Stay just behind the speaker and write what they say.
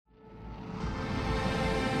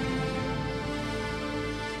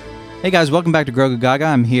Hey guys, welcome back to Grogu Gaga.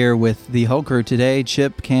 I'm here with the whole crew today,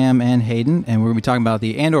 Chip, Cam, and Hayden, and we're going to be talking about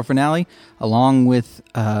the Andor finale, along with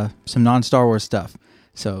some non-Star Wars stuff.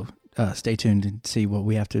 So stay tuned and see what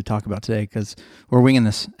we have to talk about today, because we're winging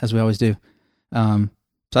this, as we always do. So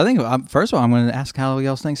I think, first of all, I'm going to ask how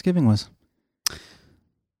y'all's Thanksgiving was.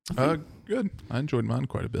 Good. I enjoyed mine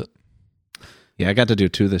quite a bit. Yeah, I got to do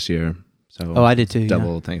 2 this year. So I did too.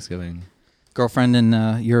 Double Thanksgiving. Girlfriend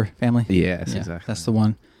and your family? Yes, yeah, exactly. That's the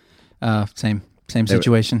one. Same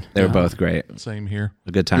situation. They were both great. Same here.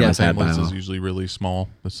 A good time. My was had by families all. is usually really small.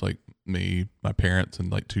 It's like me, my parents,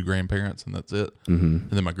 and like 2 grandparents, and that's it. Mm-hmm. And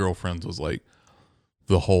then my girlfriend's was like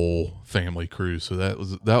the whole family crew. So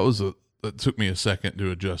that took me a second to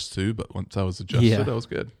adjust to, but once I was adjusted, that was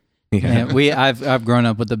good. Yeah. Yeah, I've grown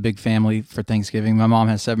up with a big family for Thanksgiving. My mom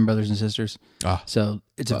has 7 brothers and sisters, so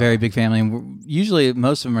it's a very big family. And usually,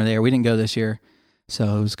 most of them are there. We didn't go this year,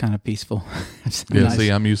 so it was kind of peaceful. Nice. See,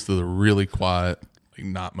 I'm used to the really quiet, like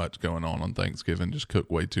not much going on Thanksgiving. Just cook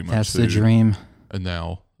way too much. That's food. the dream. And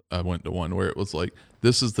now I went to one where it was like,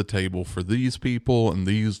 this is the table for these people, and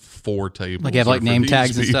these 4 tables. Like you have like name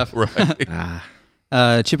tags and stuff, right?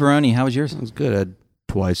 Chipperoni, how was yours? It was good. I had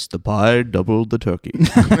twice the pie, double the turkey.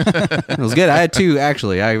 It was good. I had 2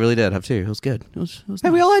 actually. I really did have 2. It was good. It was Hey,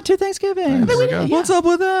 we all had 2 Thanksgivings. There we go. What's up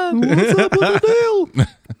with that? What's up with the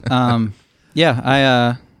deal? Yeah,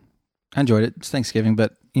 I enjoyed it. It's Thanksgiving,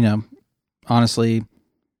 but honestly,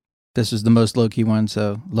 this was the most low-key one.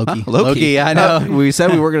 So Loki, I know. We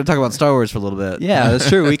said we were going to talk about Star Wars for a little bit. Yeah, that's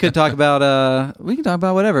true. We could talk about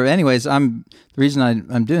whatever. Anyways, the reason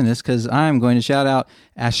I'm doing this because I'm going to shout out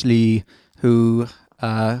Ashley, who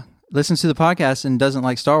listens to the podcast and doesn't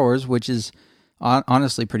like Star Wars, which is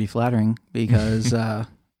honestly pretty flattering because the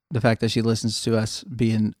fact that she listens to us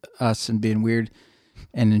being us and being weird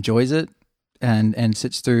and enjoys it and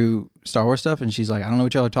sits through Star Wars stuff, and she's like, I don't know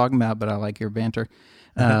what y'all are talking about, but I like your banter.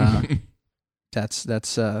 That's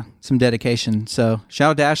some dedication. So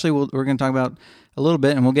shout out to Ashley. We're going to talk about a little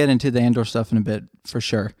bit, and we'll get into the Andor stuff in a bit for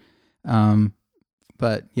sure.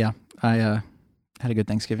 But yeah, I had a good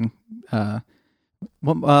Thanksgiving. Have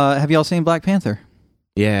y'all seen Black Panther?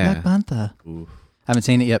 Yeah. Black Panther. Oof. Haven't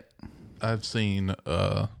seen it yet. I've seen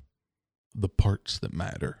the parts that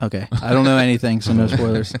matter. Okay, I don't know anything, so no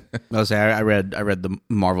spoilers. I read the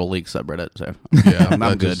Marvel League subreddit, so Yeah,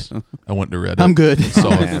 I'm good. I went to Reddit. I'm good. So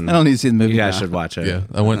Oh, man. I don't need to see the movie. You guys should watch it. yeah,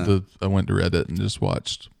 I went to Reddit and just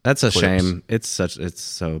watched. That's a clips. shame. It's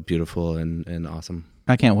so beautiful and awesome.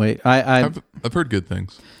 I can't wait. I've heard good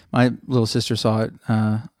things. My little sister saw it.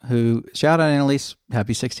 Who shout out Annalise,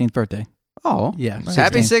 happy 16th birthday. Oh, Yeah,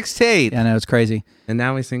 happy 16th. 16th. Yeah, I know it's crazy. And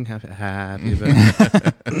now we sing happy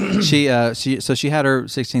birthday. She had her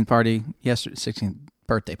 16th party yesterday. 16th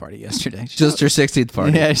birthday party yesterday. Just her 16th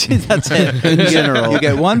party. Yeah, that's it. In general. You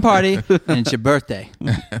get one party and it's your birthday,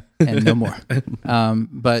 and no more.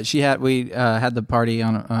 But we had the party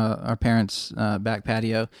on our parents' back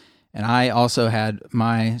patio, and I also had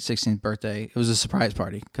my 16th birthday. It was a surprise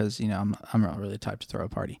party because I'm not really the type to throw a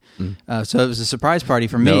party. So it was a surprise party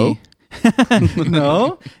for me.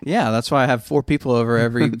 No? Yeah, that's why I have 4 people over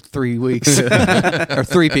every 3 weeks. Or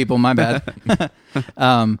 3 people, my bad.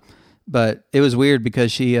 But it was weird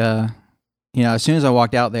because she, as soon as I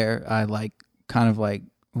walked out there, I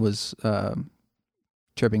was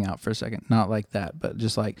tripping out for a second. Not like that, but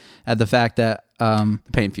just like at the fact that...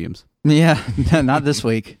 Paint fumes. Yeah, not this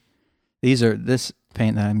week. This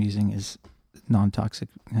paint that I'm using is non-toxic,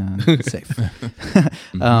 safe.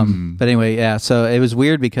 But anyway, yeah. So it was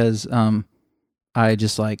weird because I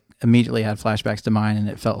just immediately had flashbacks to mine, and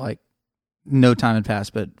it felt like no time had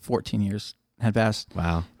passed, but 14 years had passed.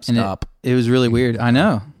 Wow. And Stop. It was really weird. I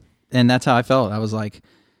know, and that's how I felt. I was like,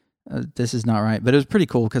 "This is not right." But it was pretty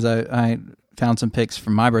cool because I found some pics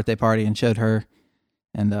from my birthday party and showed her,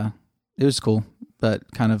 and it was cool. But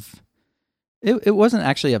kind of, it wasn't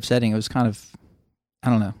actually upsetting. It was kind of, I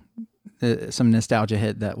don't know. Some nostalgia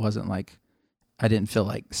hit that wasn't like, I didn't feel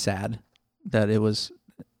like sad that it was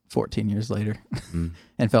 14 years later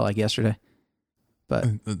and felt like yesterday.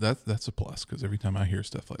 But That's a plus because every time I hear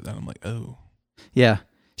stuff like that, I'm like, oh. Yeah.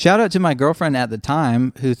 Shout out to my girlfriend at the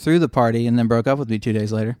time who threw the party and then broke up with me 2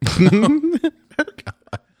 days later.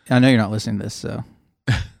 I know you're not listening to this, so.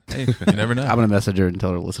 Hey, you never know. I'm going to message her and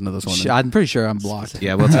tell her to listen to this one. I'm pretty sure I'm blocked.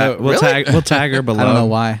 Yeah, we'll tag her below. I don't know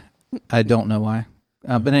why. I don't know why.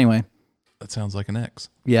 But anyway. That sounds like an ex.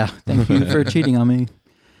 Yeah. Thank you for cheating on me.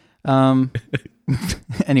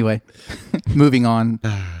 Anyway, moving on.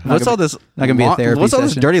 What's all this? Not gonna be a therapy What's all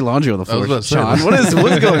this session. dirty laundry on the floor, was Sean? about to say,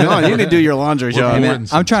 What's going on? You need to do your laundry, We're Sean. pouring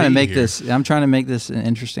I'm trying to tea make here. this. I'm trying to make this an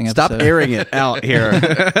interesting episode. Stop airing it out here.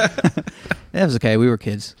 That was okay. We were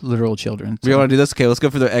kids, literal children. We want to do this? Okay, let's go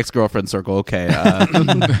for the ex-girlfriend circle. Okay.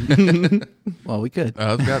 Well, we could.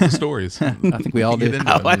 I've got the stories. I think we all Get do. into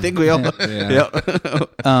them. I think we all.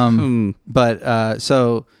 But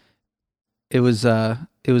so it was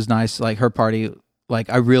nice. Like her party, like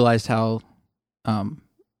I realized how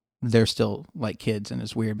they're still like kids, and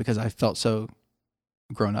it's weird because I felt so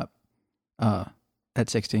grown up at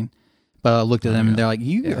 16. But I looked at them and they're like,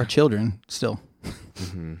 "You are children still."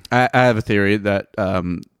 I have a theory that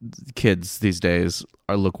kids these days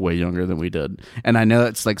look way younger than we did, and I know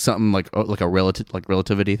it's like something like a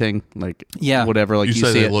relativity thing, like whatever. Like you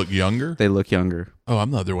say see they it, look younger? they look younger. Oh,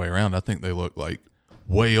 I'm the other way around. I think they look like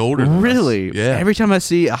way older than us. Really? Yeah. Every time I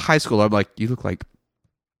see a high schooler, I'm like, you look like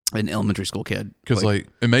an elementary school kid. Because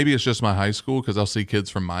and maybe it's just my high school, because I'll see kids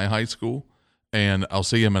from my high school and I'll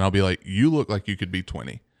see them and I'll be like, you look like you could be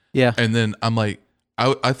 20. Yeah. And then I'm like,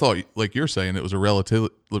 I thought, like you're saying, it was a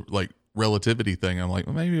relativity thing. I'm like,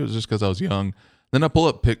 well, maybe it was just because I was young. Then I pull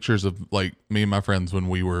up pictures of like me and my friends when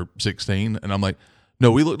we were 16, and I'm like,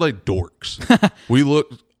 no, we look like dorks. We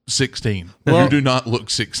look 16. Well- you do not look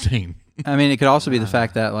 16. I mean, it could also be the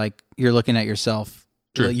fact that like you're looking at yourself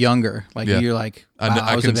True. younger. Like Yeah. you're like, wow,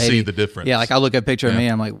 I was can a baby. see the difference. Yeah, like I look at a picture of Yeah. me,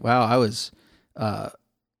 I'm like, wow, I was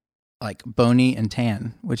like bony and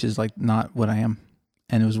tan, which is like not what I am,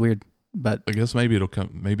 and it was weird. But I guess maybe it'll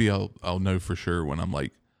come. Maybe I'll know for sure when I'm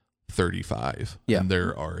like 35. Yeah. And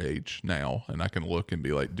they're our age now, and I can look and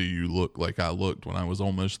be like, do you look like I looked when I was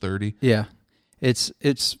almost 30? yeah, it's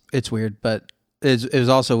weird, but it was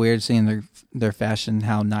also weird seeing their fashion,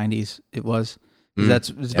 how 90s it was. 'Cause it's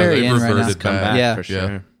very they in right now. reverted Come back. back Yeah. for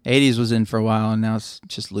sure. 80s was in for a while, and now it's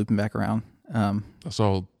just looping back around. I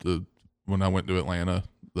saw when I went to Atlanta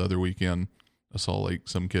the other weekend, I saw like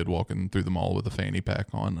some kid walking through the mall with a fanny pack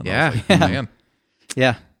on. And I was like, Yeah. man.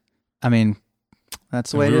 Yeah, I mean,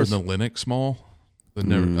 that's the And way we it were is. in the Lenox Mall. I've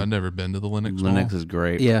never been to the Lenox Mall. Linux is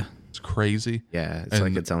great. Yeah, It's crazy. Yeah, it's And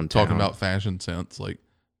like its own talking town. about fashion sense, like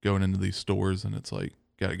going into these stores and it's like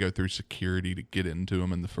got to go through security to get into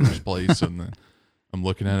them in the first place, and then I'm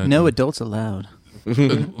looking at it. no and adults allowed.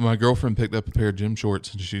 my girlfriend picked up a pair of gym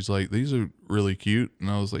shorts and she's like, "These are really cute," and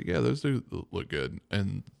I was like, "Yeah, those do look good,"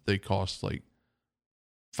 and they cost like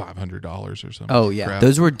 $500 or something. Oh, yeah. Crap.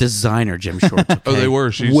 Those were designer gym shorts. Oh, okay? they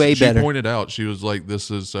were. Way she better. pointed out, she was like, "This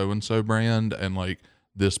is so and so brand, and like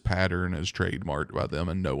this pattern is trademarked by them,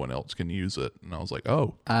 and no one else can use it." And I was like,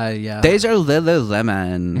 "Oh, Yeah. These are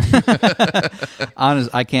Lululemon.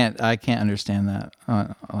 I can't understand that.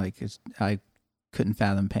 I couldn't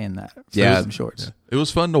fathom paying that for Yeah. some shorts. it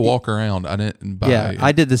was fun to walk around. I didn't buy. Yeah,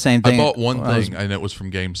 I did the same I thing. bought one when I was- thing, and it was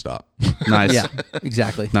from GameStop. Nice. Yeah,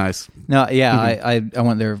 exactly. Nice. No, yeah, I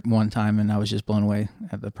went there one time and I was just blown away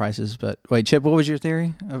at the prices. But wait, Chip, what was your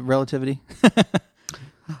theory of relativity?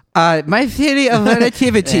 My theory of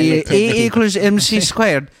relativity, E equals MC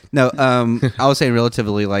squared. No, I was saying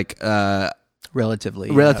relatively like Relatively,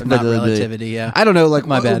 Relatively. not relativity. Yeah, I don't know, like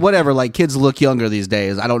My bad. whatever. Like kids look younger these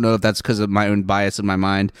days. I don't know if that's because of my own bias in my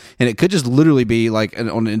mind, and it could just literally be like on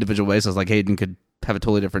an individual basis. Like Hayden could have a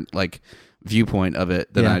totally different like viewpoint of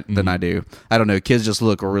it than I do. I don't know. Kids just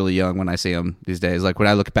look really young when I see them these days. Like when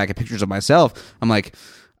I look back at pictures of myself, I'm like,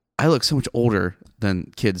 I look so much older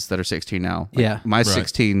than kids that are 16 now. Like, Yeah. my Right.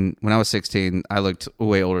 16 when I was 16, I looked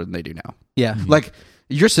way older than they do now. yeah, Like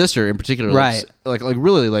your sister in particular, Right. looks, like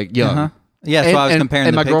really like young. Uh-huh. Yeah. So I was comparing.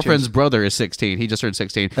 And the my pictures. girlfriend's brother is 16. He just turned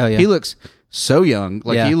 16. Oh, yeah. He looks so young.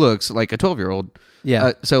 Like Yeah. he looks like a 12-year-old.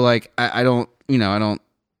 Yeah, So like I don't.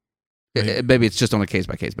 Maybe it's just on a case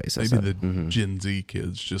by case basis. Maybe the Gen Z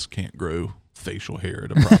kids just can't grow facial hair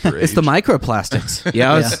at a proper age. It's the microplastics.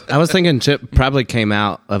 Yeah, I was thinking Chip probably came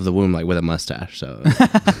out of the womb like with a mustache, so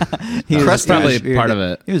that's probably bearded. part of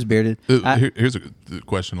it. He was bearded. Here's a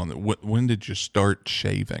question on that. When did you start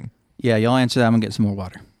shaving? Yeah, y'all answer that. I'm gonna get some more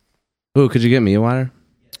water. Ooh, could you get me a water?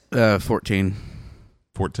 14.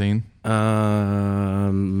 14.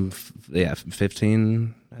 Yeah,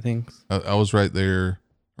 15, I think. I was right there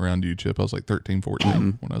around you, Chip. I was like 13,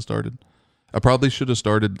 14 when I started. I probably should have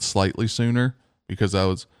started slightly sooner because I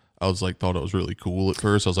was like thought it was really cool at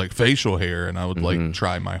first. I was like facial hair, and I would like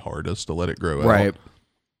try my hardest to let it grow out. Right.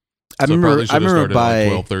 I So remember. probably should have started by at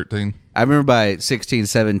like 12, 13. I remember by 16,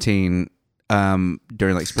 17.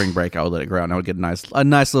 During like spring break, I would let it grow out, and I would get a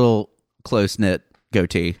nice little close knit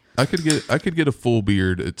goatee. I could get a full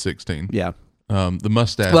beard at 16. Yeah. The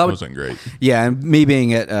mustache Well, wasn't great. Yeah, and me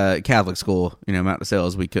being at Catholic school, Mount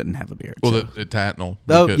Sales, we couldn't have a beard. Well, so. at Tatnall,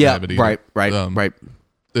 we Oh couldn't yeah, have it either. right.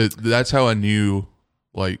 That's how I knew,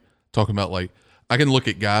 like, talking about, like, I can look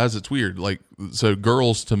at guys. It's weird. Like, so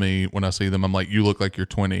girls to me, when I see them, I'm like, you look like you're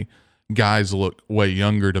 20. guys look way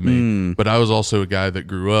younger to me. But I was also a guy that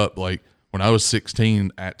grew up, like, when I was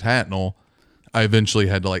 16 at Tatnall, I eventually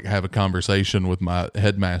had to, like, have a conversation with my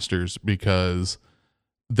headmasters because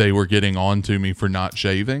they were getting on to me for not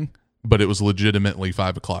shaving, but it was legitimately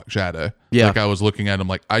 5 o'clock shadow. Yeah. Like, I was looking at them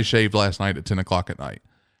like, I shaved last night at 10 o'clock at night.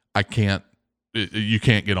 I can't, you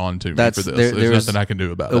can't get on to me for this. There's nothing I can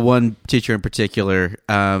do about it. One teacher in particular,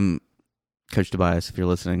 Coach Tobias, if you're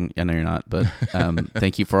listening, I know you're not, but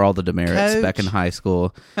thank you for all the demerits Coach. back in high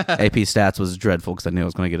school. AP Stats was dreadful because I knew I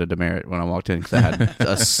was going to get a demerit when I walked in because I had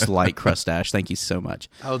a slight crustache. Thank you so much.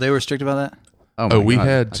 Oh, they were strict about that? my Oh, we God.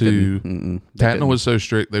 had I to. couldn't- they Tatnall couldn't. was so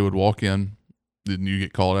strict, they would walk in, then you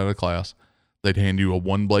get called out of class. They'd hand you a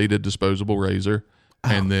one-bladed disposable razor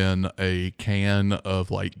and then a can of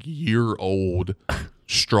like year-old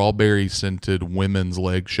strawberry-scented women's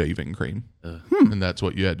leg shaving cream. And that's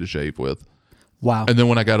what you had to shave with. Wow. And then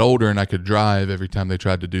when I got older and I could drive, every time they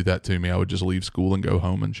tried to do that to me, I would just leave school and go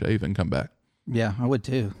home and shave and come back. Yeah, I would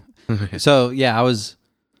too. So yeah, I was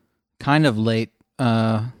kind of late,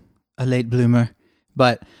 a late bloomer.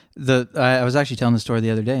 But I was actually telling the story the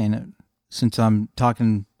other day, and since I'm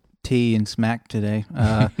talking tea and smack today,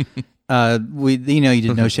 you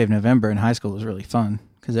did No Shave November in high school. It was really fun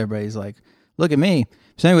because everybody's like, "Look at me."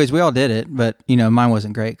 So, anyways, we all did it, but mine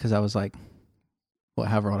wasn't great because I was like,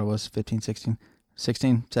 however old I was, 15, 16,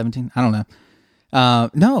 17, I don't know.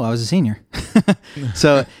 No, I was a senior.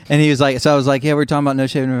 So, and he was like, so I was like, yeah, we're talking about No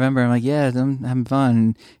Shave November. I'm like, yeah, I'm having fun.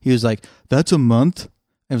 And he was like, that's a month.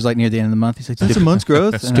 It was like near the end of the month. He's like, that's a month's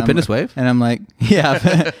growth. And Stupendous wave. And I'm like,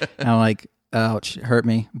 yeah. And I'm like, ouch, hurt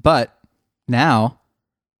me. But now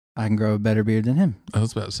I can grow a better beard than him. I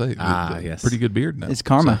was about to say, Yes. pretty good beard now. It's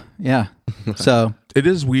karma. Yeah. So It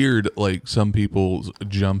is weird, like some people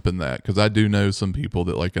jump in that, because I do know some people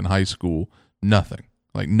that, like, in high school, nothing,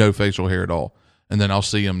 like no facial hair at all, and then I'll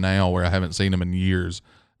see them now where I haven't seen them in years,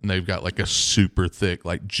 and they've got like a super thick,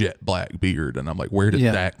 like jet black beard, and I'm like, where did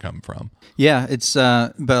that come from? yeah, it's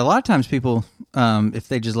but a lot of times people, if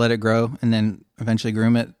they just let it grow and then eventually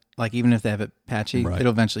groom it, like even if they have it patchy, Right.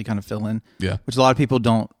 it'll eventually kind of fill in. Yeah. Which a lot of people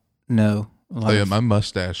don't know. My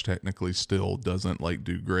mustache technically still doesn't like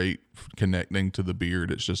do great connecting to the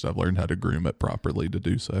beard. It's just I've learned how to groom it properly to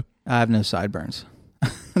do so. I have no sideburns.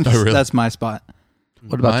 Really? That's my spot.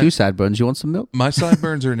 What about My- you, sideburns? You want some milk? My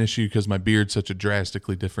sideburns are an issue because my beard's such a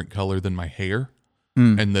drastically different color than my hair,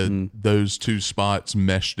 and those two spots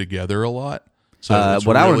mesh together a lot. So it's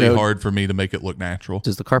what I would really know- hard for me to make it look natural.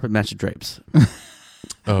 Does the carpet match the drapes?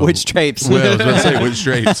 Oh. Which drapes? Well, I was going to say which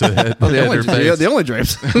drapes. Head or face. the only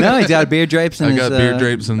drapes. No, he's got beard drapes and I got his, beard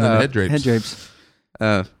drapes and then head drapes. head drapes.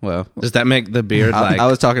 Well, Does that make the beard like I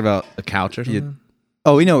was talking about a couch or something?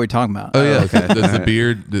 Oh, we know what we're talking about. Oh yeah, okay. Does the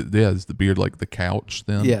beard? Is the beard like the couch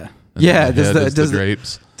then? Yeah. And Yeah, then does head the- is does the-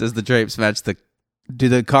 drapes? does the drapes match the Do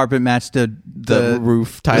the carpet match the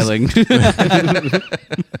roof tiling?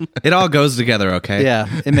 It all goes together, okay? Yeah,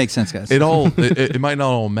 it makes sense, guys. It might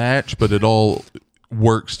not all match, but it all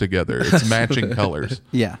works together. It's matching colors.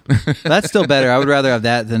 Yeah, that's still better. I would rather have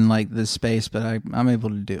that than like the space, but I'm able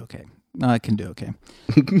to do okay. I can do okay.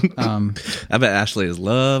 I bet Ashley is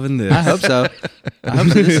loving this. I hope so.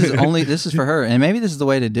 This is for her, and maybe this is the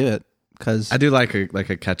way to do it because I do like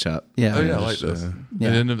a catch up. yeah. Oh yeah, I like this. Yeah.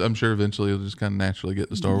 And then I'm sure eventually it'll just kind of naturally get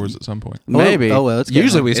to Star Wars at some point. Maybe. Oh, well, let's get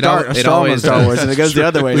Usually it. we It start al- it strong on always Star does. Wars and it goes the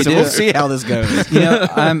other way. We So do. we'll see how this goes.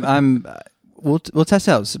 We'll test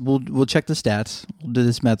out. We'll check the stats. We'll do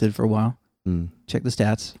this method for a while. Check the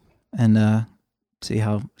stats and see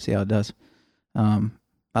how it does.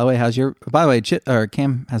 By the way,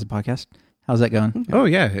 Cam has a podcast. How's that going? Oh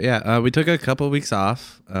yeah. We took a couple of weeks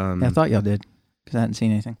off. Yeah, I thought y'all did because I hadn't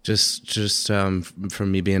seen anything. Just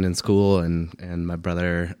from me being in school and my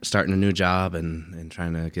brother starting a new job and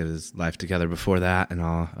trying to get his life together before that and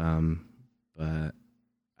all. But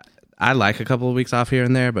I like a couple of weeks off here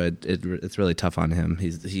and there, but it's really tough on him. He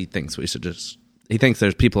thinks he thinks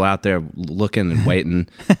there's people out there looking and waiting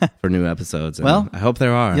for new episodes. And Well, I hope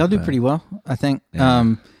there are. Y'all do but- pretty well, I think.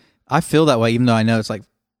 Yeah. I feel that way, even though I know it's like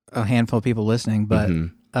a handful of people listening. But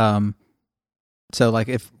Mhm. so like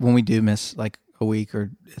when we do miss like a week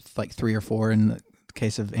or it's like 3 or 4 in the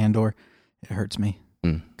case of Andor, it hurts me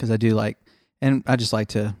because I do like, and I just like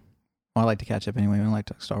to. Well, I like to catch up anyway. I like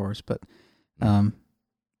to talk Star Wars, but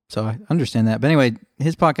so I understand that. But anyway,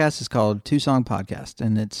 his podcast is called Two Song Podcast,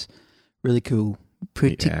 and it's really cool.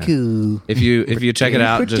 Pretty Yeah. cool. If you check it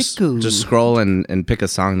out, Pretty just cool. scroll and pick a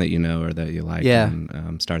song that you know or that you like. Yeah.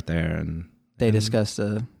 And start there and They discuss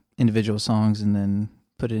the individual songs and then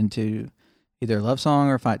put it into either a love song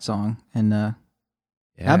or a fight song. And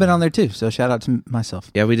Yeah. I've been on there too, so shout out to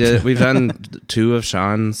myself. Yeah, we did. We've done 2 of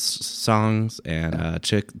Sean's songs and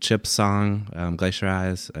Chip's song, Glacier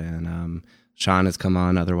Eyes, and Sean has come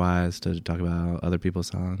on otherwise to talk about other people's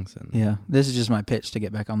songs. And Yeah, this is just my pitch to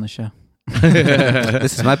get back on the show.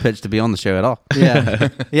 This is my pitch to be on the show at all. Yeah,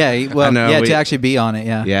 yeah. Well, know, to actually be on it.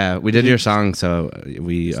 Yeah, yeah, we did your song, so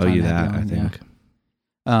we owe you that. I think.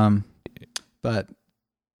 But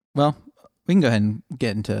well, we can go ahead and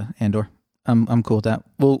get into Andor. I'm cool with that.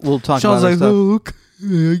 We'll talk Sean's about like, stuff.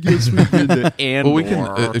 I guess we did Andor. Well, we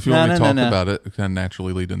can if you want me to talk No. about it, kind of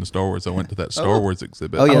naturally lead into Star Wars. I went to that Star Wars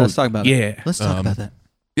exhibit. Oh yeah, let's talk about it. Yeah. Let's talk about that.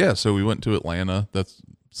 Yeah, so we went to Atlanta. That's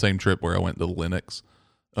same trip where I went to Linux.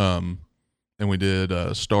 And we did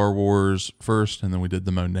Star Wars first, and then we did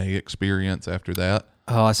the Monet experience after that.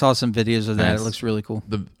 Oh, I saw some videos of that. Nice. It looks really cool.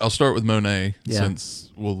 I'll start with Monet Yeah.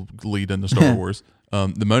 since we'll lead into Star Wars.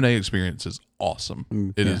 The Monet experience is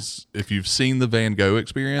awesome. It is, if you've seen the Van Gogh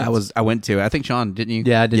experience. I went to. I think Sean, didn't you?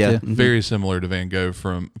 Yeah, I did too. Very similar to Van Gogh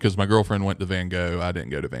because my girlfriend went to Van Gogh. I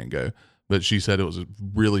didn't go to Van Gogh, but she said it was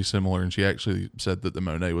really similar, and she actually said that the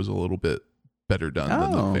Monet was a little bit better done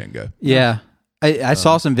than the Van Gogh. Yeah. I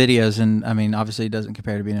saw some videos, and I mean, obviously, it doesn't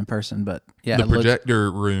compare to being in person, but yeah, The it looked-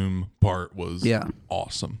 projector room part was Yeah.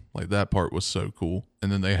 awesome. Like that part was so cool.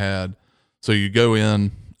 And then they had, so you go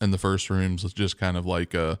in, and the first room's just kind of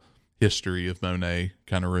like a history of Monet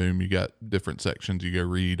kind of room. You got different sections. You go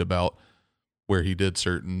read about where he did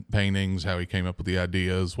certain paintings, how he came up with the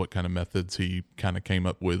ideas, what kind of methods he kind of came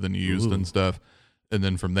up with and used and stuff. And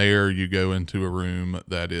then from there, you go into a room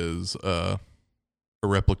that is a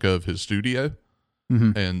replica of his studio.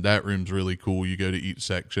 Mhm. And that room's really cool. You go to each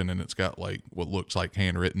section, and it's got like what looks like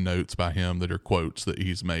handwritten notes by him that are quotes that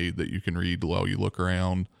he's made that you can read while you look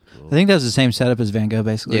around. I think that was the same setup as Van Gogh,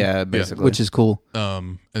 basically. Yeah, basically. which is cool.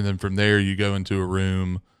 And then from there, you go into a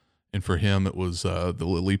room, and for him, it was the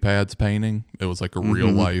lily pads painting. It was like a real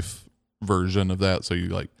life version of that. So you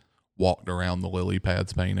like walked around the lily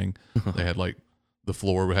pads painting. They had like the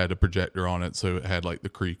floor had a projector on it, so it had like the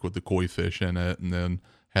creek with the koi fish in it, and then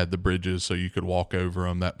had the bridges so you could walk over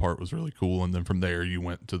them. That part was really cool. And then from there, you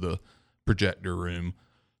went to the projector room.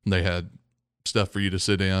 And they had stuff for you to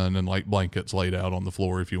sit in and like blankets laid out on the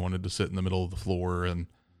floor if you wanted to sit in the middle of the floor. And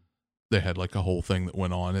they had like a whole thing that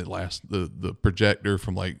went on. It the projector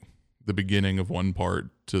from like the beginning of one part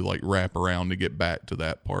to like wrap around to get back to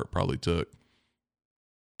that part probably took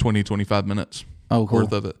 20-25 minutes Oh, cool.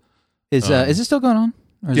 worth of it. Is it still going on,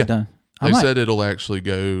 or is yeah. it done? They said it'll actually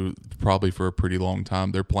go probably for a pretty long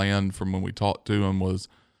time. Their plan from when we talked to them was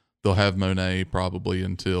they'll have Monet probably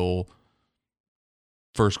until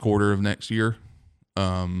first quarter of next year.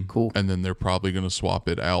 Cool. And then they're probably going to swap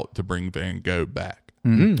it out to bring Van Gogh back. I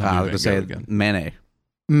was Van going to say Gogh again. Manet.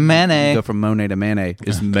 Manet. Go from Monet to Manet.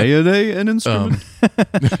 Is Manet an instrument?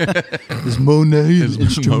 Is Monet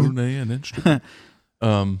Is Monet an instrument?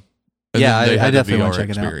 And Yeah, then they I had definitely the wanna VR check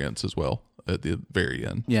it out. experience as well at the very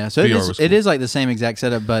end. Yeah, so VR was it cool. is like the same exact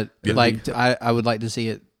setup, but Yeah. like I would like to see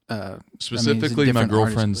it. Specifically, my different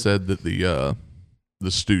girlfriend artists, said that the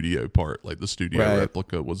studio part, like the studio Right.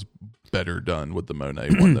 replica, was better done with the Monet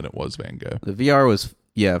one than it was Van Gogh. The VR was,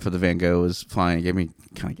 for the Van Gogh was fine. It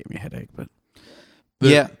kind of gave me a headache, but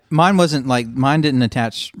yeah, mine didn't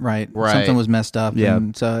attach right. Right. Something was messed up. Yeah.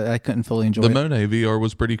 and so I couldn't fully enjoy The it. Monet VR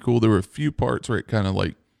was pretty cool. There were a few parts where it kind of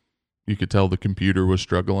like you could tell the computer was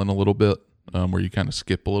struggling a little bit, where you kind of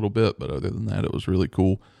skip a little bit. But other than that, it was really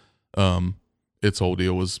cool. Its whole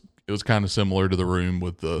deal was kind of similar to the room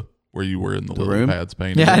with where you were in the lily room? pads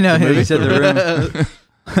painting. Yeah, I know. You said the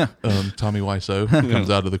room. Tommy Wiseau comes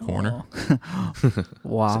out of the corner.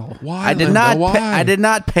 Wow. Why? I did Linda, not. why? I did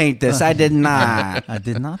not paint this. I did not. I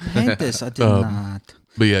did not paint this. I did not.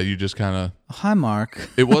 But yeah, you just kind of. Oh, hi, Mark.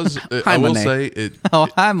 It was. Hi, I will Monet. say it. Oh,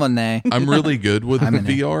 hi, Monet. I'm really good with I'm in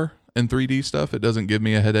it. VR and 3D stuff. It doesn't give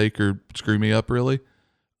me a headache or screw me up really.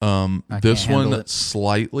 I This can't handle one it.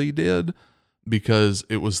 slightly did because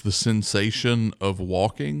it was the sensation of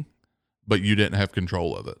walking, but you didn't have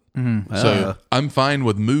control of it. So I'm fine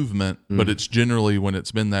with movement, but it's generally when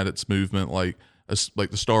it's been that it's movement like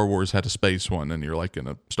the Star Wars had a space one, and you're like in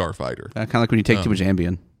a starfighter. Kind of like when you take too much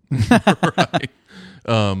Ambien. Right.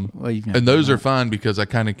 Well, you've never And those done are fine because I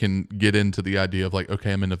kind of can get into the idea of like,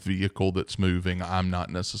 okay, I'm in a vehicle that's moving. I'm not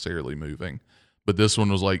necessarily moving. But this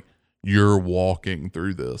one was like, you're walking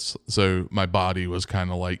through this. So my body was kind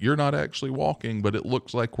of like, you're not actually walking, but it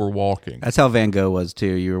looks like we're walking. That's how Van Gogh was too.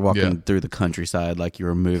 You were walking Yeah. through the countryside, like you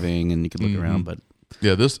were moving, and you could look around. But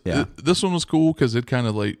Yeah, this Yeah. this one was cool because it kind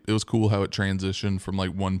of like, it was cool how it transitioned from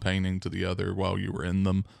like one painting to the other while you were in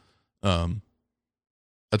them.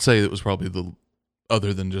 I'd say it was probably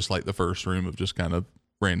other than just like the first room of just kind of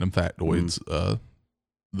random factoids.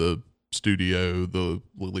 The studio, the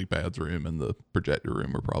lily pads room, and the projector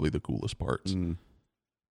room are probably the coolest parts. And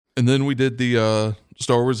then we did the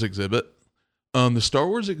Star Wars exhibit. The Star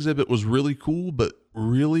Wars exhibit was really cool, but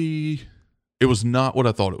really it was not what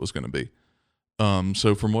I thought it was going to be.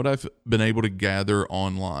 So from what I've been able to gather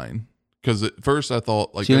online, because at first I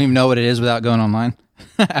thought like So you don't even know what it is without going online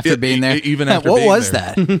after being there. Even after what being was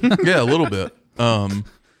there. that? Yeah, a little bit.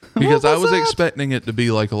 Because I was that? expecting it to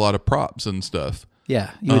be like a lot of props and stuff.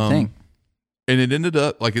 Yeah, you would think. And it ended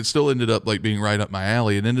up like, it still ended up like being right up my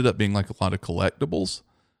alley. It ended up being like a lot of collectibles.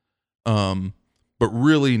 But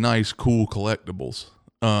really nice, cool collectibles.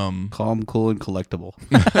 Calm, cool, and collectible.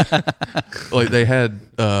 Like they had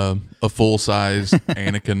a full size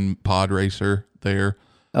Anakin pod racer there.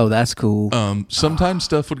 Oh, that's cool. Sometimes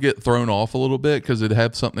stuff would get thrown off a little bit because it'd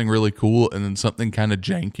have something really cool and then something kind of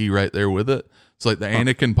janky right there with it. It's like the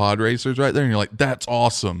Anakin pod racers right there, and you're like, that's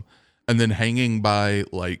awesome. And then hanging by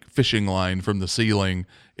like fishing line from the ceiling,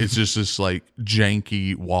 it's just this like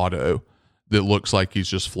janky Watto that looks like he's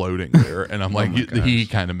just floating there. And I'm like, he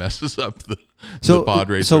kind of messes up the pod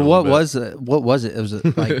racer. So what was it? What was it? Was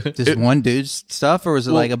it like just one dude's stuff, or was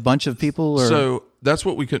it like a bunch of people? Or? So that's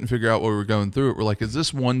what we couldn't figure out while we were going through it. We're like, is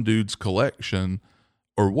this one dude's collection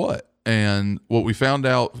or what? And what we found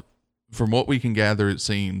out, from what we can gather, it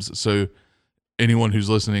seems, so anyone who's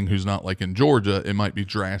listening who's not like in Georgia, it might be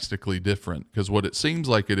drastically different, because what it seems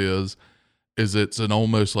like it is it's an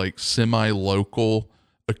almost like semi-local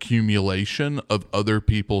accumulation of other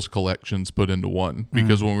people's collections put into one.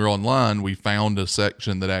 Because when we were online, we found a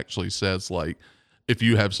section that actually says like, if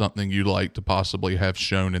you have something you'd like to possibly have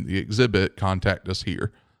shown in the exhibit, contact us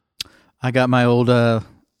here. I got my old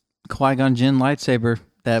Qui-Gon Jinn lightsaber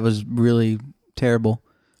that was really terrible.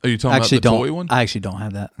 Are you talking about the toy one? I actually don't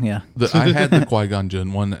have that. Yeah. I had the Qui-Gon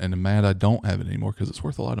Jinn one, and I'm mad I don't have it anymore because it's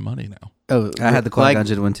worth a lot of money now. Oh, I had the Qui-Gon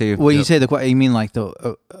Jinn one too. Well, you say you mean like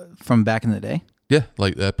the from back in the day? Yeah,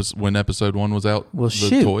 like when episode 1 was out. Well, the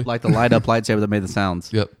shoot. toy. Like the light up lightsaber that made the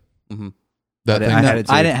sounds. Yep. Mm-hmm. That I thing. had it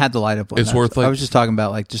too. I didn't have the light up one. It's worth I like- was just talking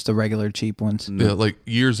about like just the regular cheap ones. Yeah, like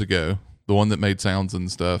years ago, the one that made sounds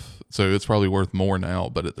and stuff. So it's probably worth more now,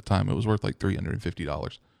 but at the time it was worth like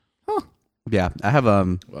 $350. Yeah, I have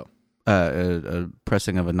a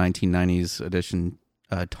pressing of a 1990s edition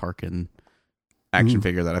Tarkin action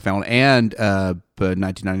figure that I found, and the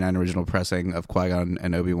 1999 original pressing of Qui-Gon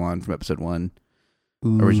and Obi-Wan from episode 1.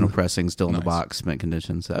 Original pressing, still in the box, mint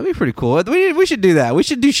condition. So that'd be pretty cool. We should do that. We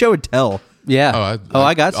should do show and tell. Yeah.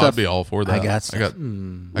 I got stuff. I'd be all for that. I got stuff. I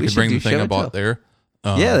We could should bring do the thing show I and bought tell. there.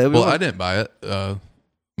 Yeah, that'd be well, fun. I didn't buy it.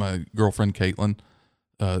 My girlfriend Caitlin,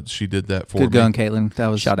 she did that for Good me. going, Caitlin. That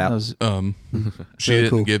was Shout out. That was, She Very didn't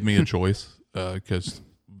cool. give me a choice because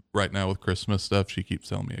right now with Christmas stuff, she keeps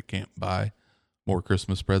telling me I can't buy more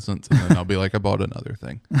Christmas presents, and then I'll be like, I bought another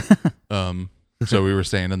thing. So we were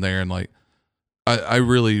standing there, and like, I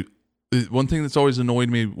really, one thing that's always annoyed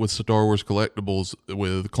me with Star Wars collectibles,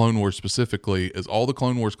 with Clone Wars specifically, is all the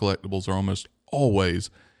Clone Wars collectibles are almost always,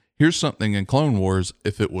 here's something in Clone Wars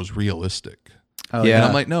if it was realistic. oh, Yeah. And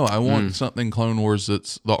I'm like, no, I want something Clone Wars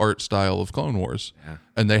that's the art style of Clone Wars. Yeah.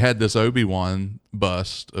 And they had this Obi-Wan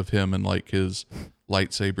bust of him in like his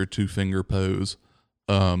lightsaber 2-finger pose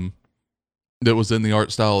that was in the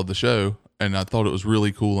art style of the show. And I thought it was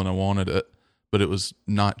really cool and I wanted it, but it was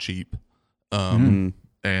not cheap.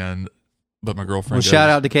 But my girlfriend Well, shout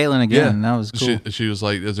out to Caitlin again. That was cool. She was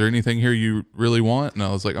like, is there anything here you really want? And I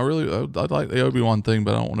was like, I'd like the Obi-Wan thing,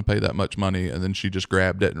 but I don't want to pay that much money. And then she just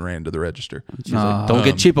grabbed it and ran to the register. She's like, don't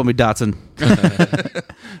get cheap on me, Dotson.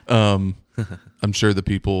 I'm sure the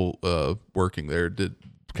people working there did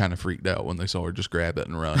kind of freaked out when they saw her just grab it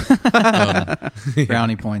and run.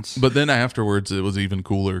 Brownie points. But then afterwards, it was even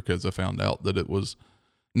cooler because I found out that it was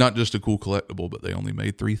not just a cool collectible, but they only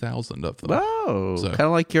made 3,000 of them. Whoa. So- Kind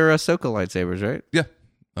of like your Ahsoka lightsabers, right? Yeah,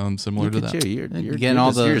 similar to Look that. at you. You're Getting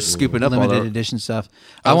all the you're scooping up all limited the edition stuff.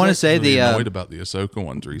 I want to say actually the annoyed about the Ahsoka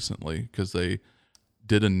ones recently because they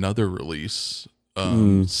did another release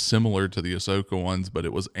similar to the Ahsoka ones, but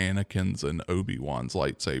it was Anakin's and Obi-Wan's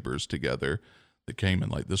lightsabers together that came in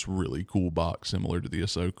like this really cool box similar to the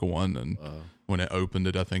Ahsoka one. And when it opened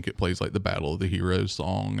it, I think it plays like the Battle of the Heroes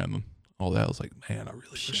song and all that. I was like, man, I really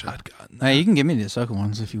wish I'd gotten that. Hey, you can give me the Ahsoka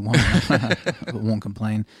ones if you want. I won't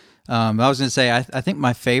complain. I was going to say, I think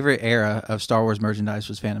my favorite era of Star Wars merchandise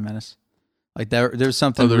was Phantom Menace. Like there's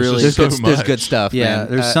something there's really, just there's so good, there's much. good stuff. yeah,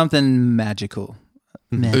 man. there's something magical.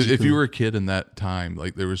 If you were a kid in that time,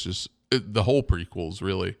 like there was just the whole prequels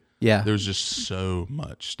really. Yeah, There was just so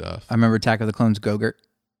much stuff. I remember Attack of the Clones Go-Gurt.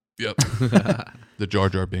 Yep. The Jar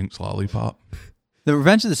Jar Binks lollipop. The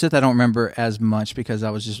Revenge of the Sith I don't remember as much because I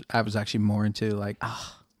was actually more into like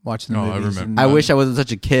watching the Oh, I movies. remember. I wish I wasn't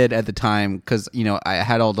such a kid at the time because I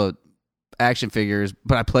had all the action figures,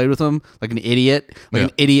 but I played with them like an idiot, like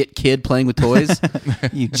an idiot kid playing with toys.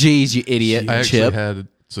 you idiot! I actually Chip. had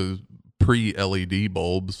pre-LED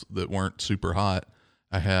bulbs that weren't super hot.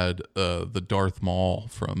 I had the Darth Maul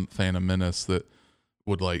from Phantom Menace that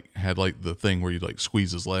would had the thing where you'd like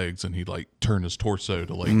squeeze his legs and he'd like turn his torso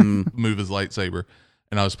to like move his lightsaber.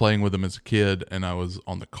 And I was playing with him as a kid, and I was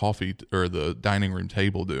on the or the dining room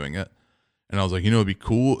table doing it. And I was like, it'd be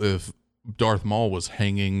cool if Darth Maul was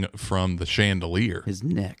hanging from the chandelier. His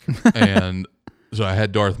neck. And so I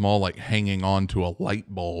had Darth Maul like hanging onto a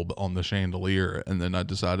light bulb on the chandelier, and then I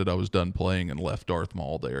decided I was done playing and left Darth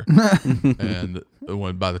Maul there. And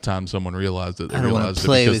by the time someone realized it, they I don't wanna realized it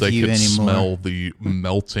play because with they you could anymore. smell the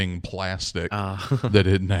melting plastic that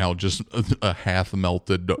had now just a half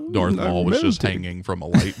melted Darth Maul was just hanging from a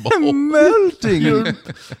light bulb. melting.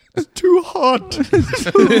 It's too hot.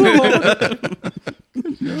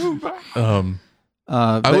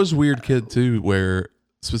 I was a weird kid too, where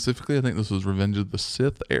specifically I think this was Revenge of the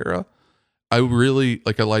Sith era. I really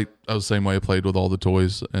I was the same way. I played with all the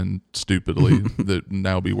toys and stupidly that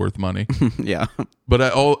now be worth money. Yeah. But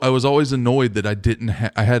I was always annoyed that I didn't.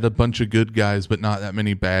 I had a bunch of good guys, but not that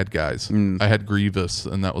many bad guys. I had Grievous,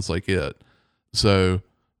 and that was like it. So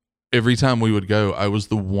every time we would go, I was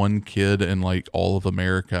the one kid in like all of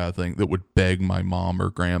America, I think, that would beg my mom or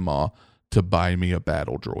grandma to buy me a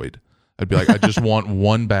battle droid. I'd be like, I just want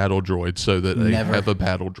one battle droid so that they Never. have a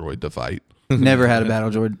battle droid to fight. Never had a battle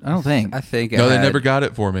droid. I don't think. I think No, I they had- never got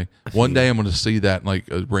it for me. One day I'm going to see that in like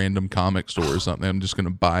a random comic store or something. I'm just going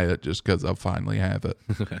to buy it just because I finally have it.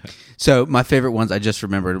 So my favorite ones I just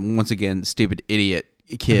remembered. Once again, stupid idiot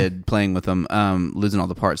kid playing with them, losing all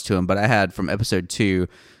the parts to him. But I had from episode 2,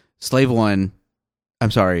 Slave One.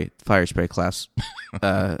 I'm sorry, Fire Spray class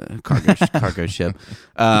cargo ship.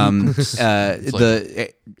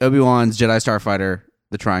 The Obi-Wan's Jedi Starfighter,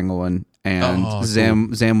 the triangle one, and Oh, cool. Zam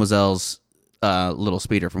Wazell's little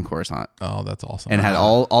speeder from Coruscant, Oh, that's awesome. and had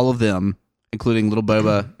all of them, including little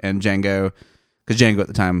Boba and Jango, because Jango at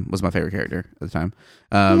the time was my favorite character at the time.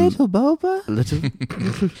 Little Boba. Little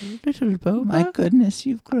Boba. My goodness,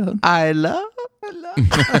 you've grown. I love.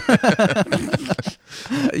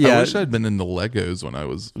 I Yeah, wish I'd been into Legos when I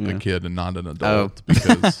was a kid and not an Oh. adult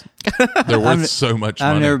because they're worth so much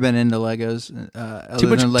money. I've never been into Legos. too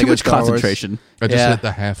much Star Wars. concentration. I just Yeah. hit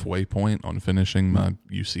the halfway point on finishing my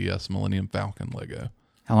UCS Millennium Falcon Lego.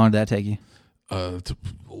 How long did that take you? It's a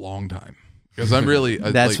long time because I'm really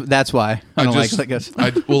That's why I don't just, like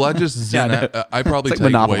Legos. I just zen Yeah, out. I probably It's like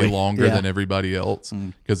take Monopoly. way longer Yeah. than everybody else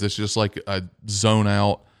because it's just like I zone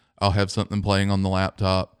out. I'll have something playing on the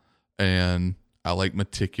laptop and I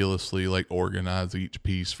meticulously organize each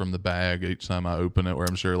piece from the bag each time I open it, where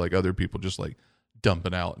I'm sure other people just dump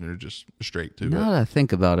it out and they're just straight to Now it. that I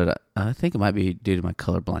think about it, I think it might be due to my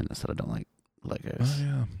color blindness that I don't like Legos.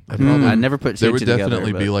 Oh, yeah. I never put There two would together,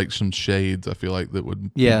 definitely be but- some shades. I feel like that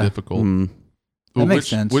would Yeah. be difficult. That makes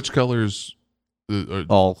sense. Which colors? Are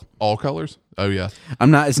all. colors? Oh yeah.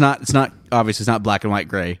 It's not obviously it's not black and white,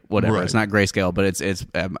 gray, whatever. Right. It's not grayscale, but it's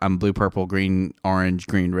I'm blue, purple, green, orange,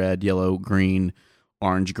 green, red, yellow, green,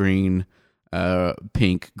 orange, green,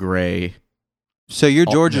 pink, gray. So your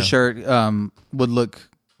Georgia yeah. shirt would look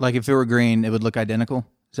like if it were green, it would look identical.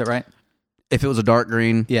 Is that right? If it was a dark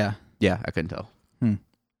green, Yeah. I couldn't tell.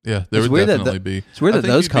 Yeah, there It's would weird that definitely be. it's weird I that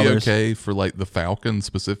think those you'd colors- be okay for the Falcon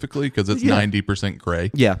specifically because it's Yeah. 90% gray.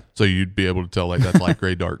 Yeah, So you'd be able to tell that's light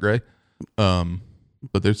gray, dark gray.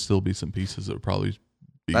 But there'd still be some pieces that would probably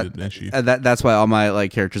be an issue. that's why all my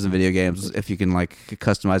characters in video games, if you can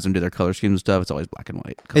customize them to their color schemes and stuff, it's always black and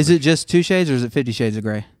white. Is it just 2 shades or is it 50 shades of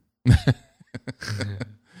gray?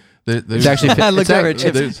 It's actually I looked over at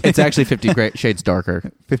Chip. it's actually 50 shades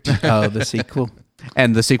darker, 50. Oh, the sequel.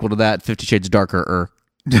 and the sequel to that, 50 Shades Darker.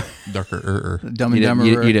 darker. Dumb and You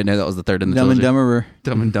Dumber. didn't know that was the third in the Dumb and trilogy. Dumberer.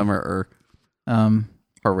 Dumb and Dumber.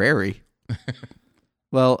 Harari.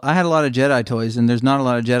 Well, I had a lot of Jedi toys, and there's not a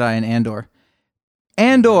lot of Jedi in Andor.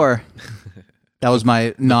 Andor! That was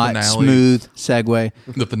my not finale. smooth segue.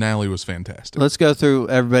 The finale was fantastic. Let's go through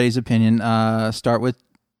everybody's opinion. Start with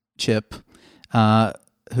Chip,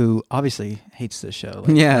 who obviously hates this show.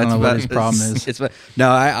 I don't know what his problem is. No,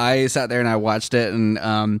 I sat there and I watched it, and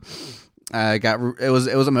it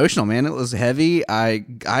was emotional, man. It was heavy. I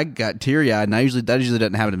got teary eyed, and that usually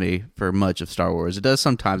doesn't happen to me for much of Star Wars. It does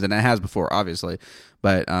sometimes, and it has before, obviously.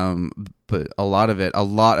 But a lot of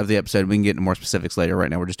the episode, we can get into more specifics later. Right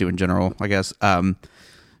now, we're just doing general, I guess.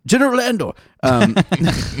 General Andor. I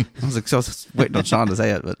was like, so I was waiting on Sean to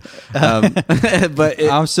say it, but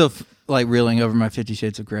I'm still like reeling over my 50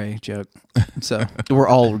 Shades of Grey joke. So we're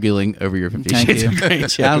all reeling over your 50 thank Shades you. of Grey I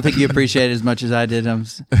joke. don't think you appreciate it as much as I did. I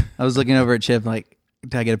was looking over at Chip like,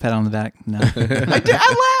 did I get a pat on the back? No.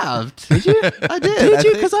 I laughed. Did you? I did. Did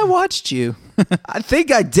you? Because I watched you. I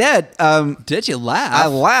think I did. Did you laugh? I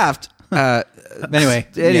laughed. Anyway,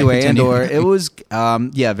 Anyway, continue. Andor. It was,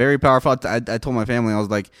 very powerful. I told my family, I was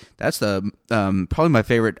like, that's the probably my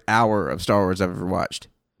favorite hour of Star Wars I've ever watched.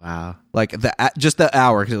 Wow. Like just the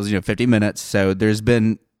hour, because it was 50 minutes. So there's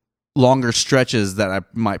been longer stretches that I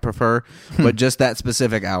might prefer, but just that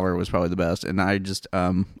specific hour was probably the best. And I just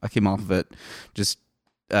I came off of it just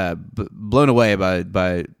blown away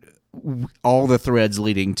by all the threads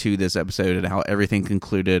leading to this episode and how everything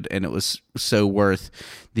concluded, and it was so worth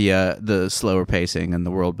the slower pacing and the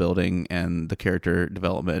world building and the character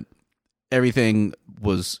development. Everything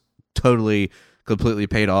was completely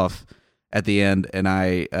paid off at the end, and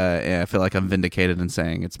I feel like I'm vindicated in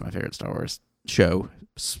saying it's my favorite Star Wars show,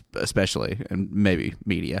 especially, and maybe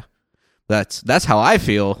media. That's how I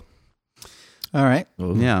feel. All right.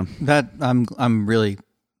 Ooh. Yeah. That I'm really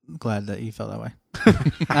glad that you felt that way.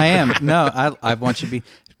 I am. No, I want you to be.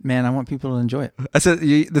 Man, I want people to enjoy it. That's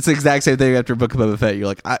the exact same thing after Book of Boba Fett.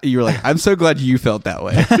 You were like, I'm so glad you felt that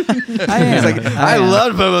way. I am. He's like, I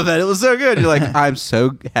loved Boba Fett. It was so good. You're like, I'm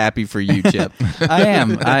so happy for you, Chip. I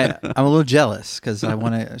am. I'm a little jealous because I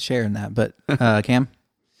want to share in that. But Cam,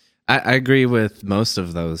 I agree with most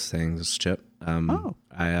of those things, Chip. Oh.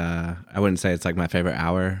 I wouldn't say it's like my favorite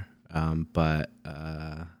hour, but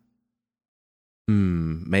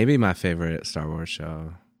maybe my favorite Star Wars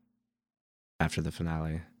show after the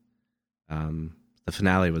finale. The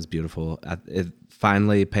finale was beautiful. It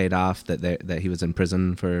finally paid off that he was in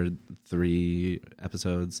prison for 3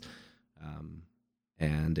 episodes,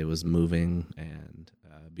 and it was moving and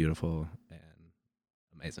beautiful and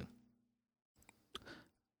amazing.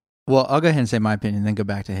 well, I'll go ahead and say my opinion, then go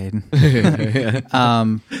back to Hayden. It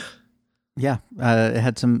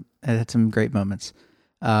had some great moments,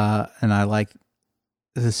 and I like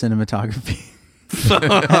the cinematography.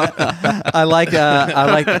 I like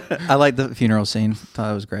the funeral scene.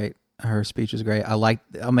 Thought it was great. Her speech was great. I love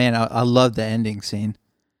the ending scene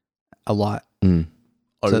a lot. Mm.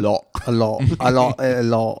 A lot. A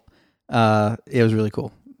lot. It was really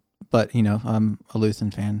cool. But I'm a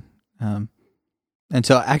Luthen fan, and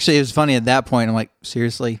so actually it was funny at that point. I'm like,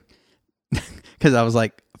 seriously, because I was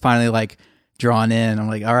like finally like drawn in. I'm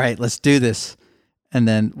like, all right, let's do this, and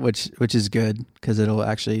then which is good because it'll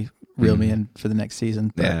actually reel me in for the next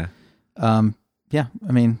season. But, Yeah.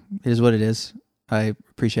 I mean, it is what it is. I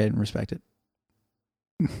appreciate it and respect it.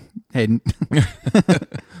 Hayden. A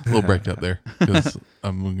little break up there because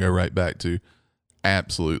I'm going to go right back to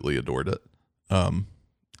absolutely adored it.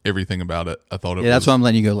 Everything about it. I thought it was. That's why I'm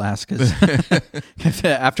letting you go last because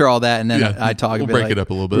after all that, and then I talk we'll a bit break like, it up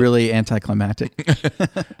a little bit. Really anticlimactic.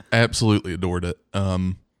 Absolutely adored it.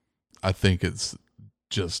 I think it's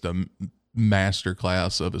just a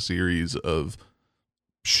masterclass of a series of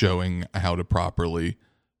showing how to properly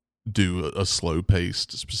do a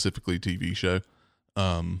slow-paced, specifically TV show.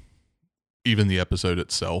 Even the episode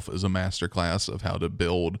itself is a masterclass of how to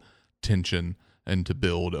build tension and to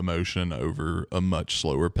build emotion over a much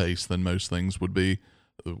slower pace than most things would be.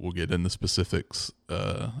 We'll get into specifics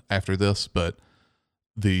after this, but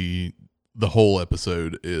the whole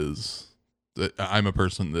episode is. I'm a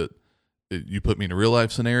person that you put me in a real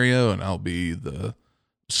life scenario, and I'll be the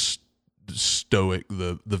stoic,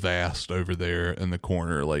 the vast over there in the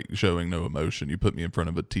corner, like showing no emotion. You put me in front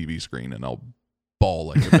of a TV screen, and I'll bawl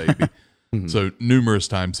like a baby. So numerous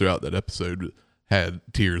times throughout that episode had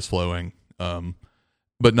tears flowing,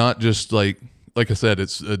 but not just like I said,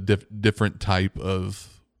 it's a different type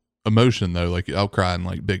of emotion though. Like I'll cry in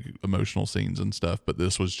like big emotional scenes and stuff, but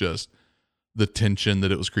this was just the tension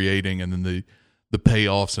that it was creating, and then the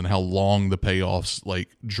payoffs and how long the payoffs like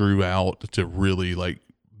drew out to really like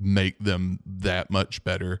make them that much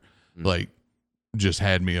better. Like just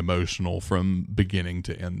had me emotional from beginning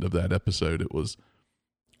to end of that episode. It was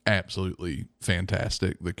absolutely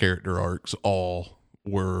fantastic. The character arcs all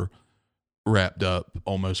were wrapped up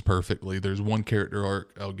almost perfectly. There's one character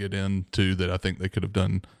arc I'll get into that I think they could have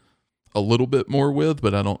done a little bit more with,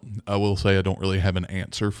 but I will say I don't really have an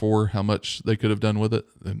answer for how much they could have done with it.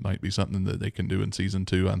 It might be something that they can do in season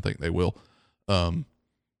 2. I think they will.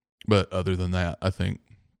 But other than that, I think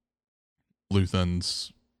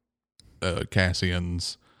Luthen's,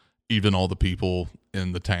 Cassian's, even all the people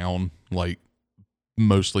in the town, like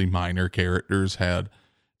mostly minor characters, had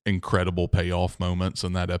incredible payoff moments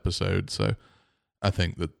in that episode. So I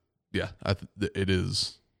think that it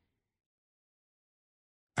is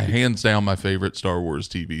hands down my favorite Star Wars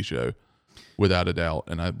TV show, without a doubt,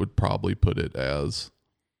 and I would probably put it as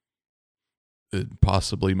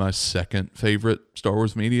possibly my second favorite Star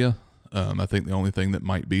Wars media. I think the only thing that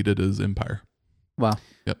might beat it is Empire. Wow.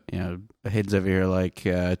 Yep. You know, Hayden's over here like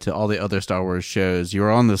to all the other Star Wars shows. You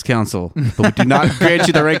are on this council, but we do not grant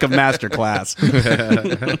you the rank of master class.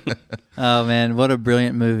 Oh man, what a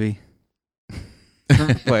brilliant movie!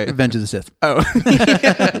 Wait. Revenge of the Sith. Oh.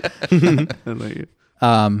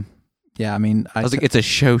 Yeah, I mean, I was like, it's a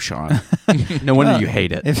show, Sean. No wonder you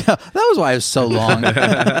hate it. That was why it was so long.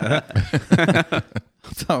 I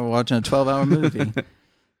thought we were watching a 12-hour movie.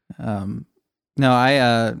 No,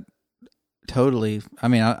 I totally. I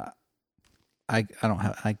mean, I don't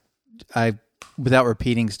have I without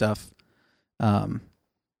repeating stuff.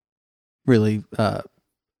 Really,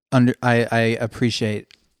 I appreciate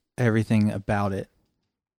everything about it.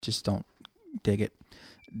 Just don't dig it.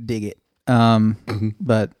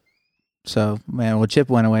 But so man, well, Chip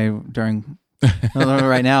went away during.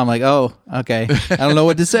 Right now, I'm like, oh, okay. I don't know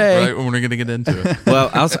what to say. Right when we're gonna get into it.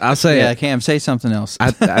 Well, I'll say Yeah, Cam, say something else.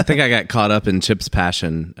 I think I got caught up in Chip's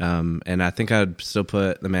passion, and I think I'd still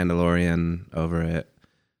put The Mandalorian over it.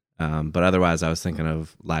 But otherwise, I was thinking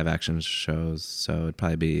of live action shows, so it'd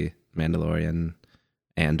probably be Mandalorian,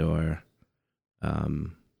 Andor,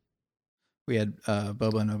 We had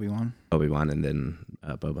Boba and Obi-Wan. Obi-Wan, and then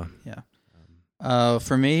Boba. Yeah.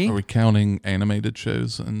 For me, Are we counting animated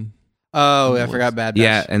shows? And I forgot Bad Batch.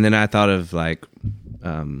 Yeah, and then I thought of like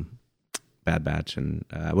Bad Batch, and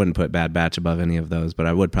I wouldn't put Bad Batch above any of those, but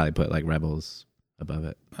I would probably put like Rebels above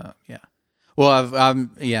it. Yeah. Well, I'm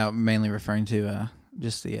mainly referring to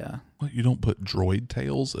just the what, you don't put Droid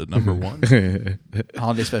Tales at number one,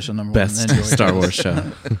 holiday special number Best one, and then Star Wars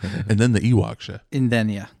show. and then the Ewok show. and then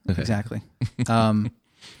exactly, and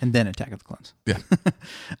then Attack of the Clones. Yeah.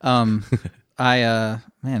 I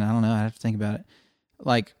don't know. I have to think about it.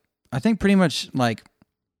 Like, I think pretty much like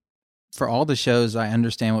for all the shows, I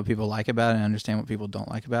understand what people like about it and I understand what people don't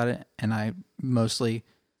like about it, and I mostly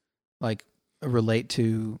like relate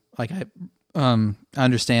to like I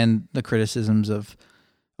understand the criticisms of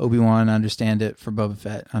Obi-Wan. I understand it for Boba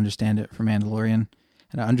Fett. I understand it for Mandalorian,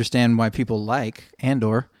 and I understand why people like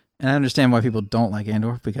Andor, and I understand why people don't like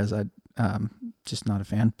Andor because I just not a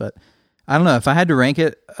fan. But I don't know if I had to rank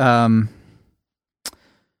it.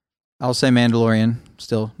 I'll say Mandalorian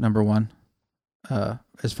still number one,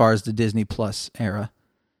 as far as the Disney Plus era,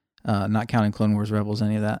 not counting Clone Wars, Rebels,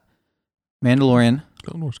 any of that. Mandalorian.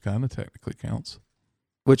 Clone Wars kind of technically counts.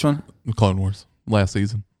 Which one? The Clone Wars last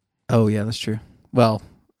season. Oh yeah, that's true. Well,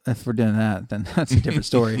 if we're doing that, then that's a different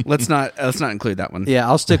story. Let's not include that one. Yeah,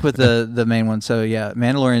 I'll stick with the main one. So yeah,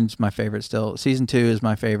 Mandalorian's my favorite still. Season 2 is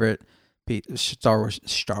my favorite Star Wars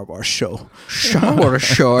show. Star Wars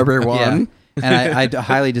show, everyone. Yeah. And I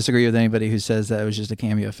highly disagree with anybody who says that it was just a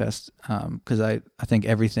cameo fest, because I think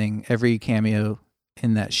every cameo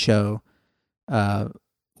in that show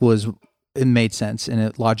it made sense and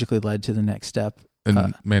it logically led to the next step.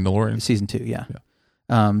 And Mandalorian. Season 2, yeah.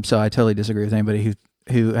 So I totally disagree with anybody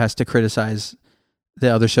who has to criticize the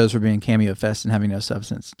other shows for being cameo fest and having no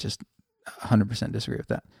substance. Just 100% disagree with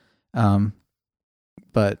that.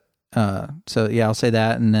 So yeah, I'll say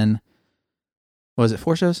that, and then what was it?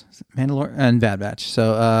 4 shows? Mandalorian and Bad Batch.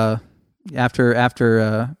 So after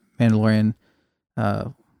Mandalorian,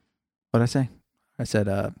 what did I say? I said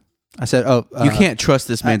you can't trust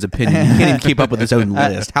this man's opinion. You can't even keep up with his own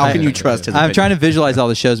list. How can you trust his opinion? I'm trying to visualize all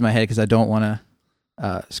the shows in my head because I don't want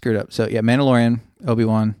to screw it up. So yeah, Mandalorian,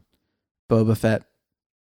 Obi-Wan, Boba Fett,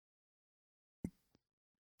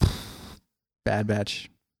 Bad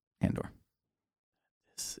Batch, Andor.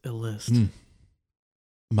 It's a list.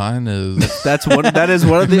 Mine is That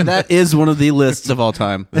is one of the lists of all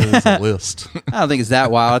time. that is a list. I don't think it's that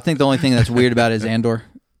wild. I think the only thing that's weird about it is Andor.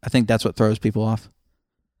 I think that's what throws people off.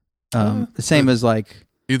 The same as like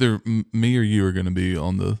Either me or you are going to be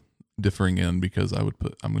on the differing end because I'm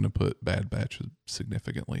going to put Bad Batch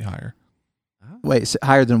significantly higher. wait,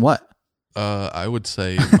 higher than what? I would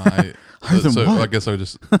say my Than so what? I guess I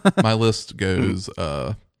just my list goes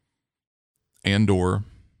Andor.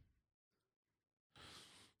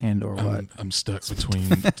 Andor what? I'm stuck between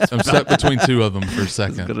two of them for a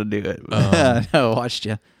second. Gonna do it. No, watched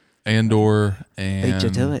you. Andor and Beat you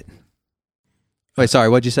to it. Wait, sorry.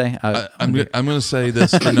 What'd you say? I'm going to say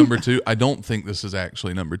this for number 2. I don't think this is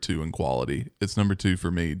actually number 2 in quality. It's number 2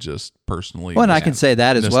 for me, just personally. Well, and I can say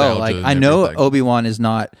that as well. Like nostalgia I and know everything. Obi-Wan is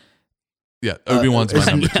not. Yeah, Obi-Wan's my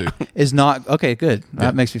number 2. Is not okay. Good. Yeah.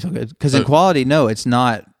 That makes me feel good because in quality, no, it's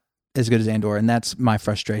not as good as Andor, and that's my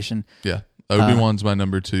frustration. Yeah, Obi-Wan's my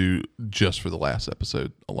number 2 just for the last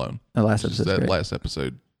episode alone. The last Just episode. that Great. last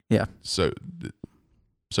episode. Yeah. So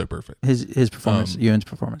perfect. His performance, Ewan's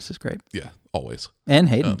performance is great, Yeah, always. and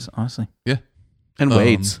Hayden's honestly. And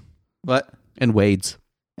Wade's. What? And Wade's.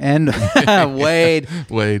 And Wade,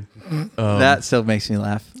 Wade. that still makes me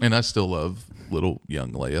laugh. And I still love little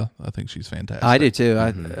young Leia. I think she's fantastic. I do too.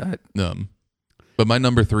 But my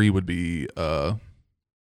number 3 would be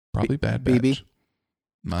probably Bad Batch. BB?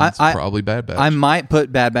 Mine's I- probably Bad Batch. I might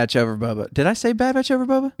put Bad Batch over Boba. Did I say Bad Batch over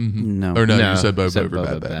Boba? No. Or no, No, you said you Boba said over Boba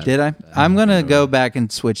Bad Batch. Batch. Did I? I'm gonna go back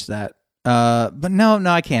and switch that. But no,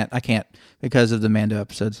 I can't. I can't because of the Mando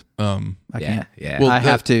episodes. I can't. Yeah. Well, I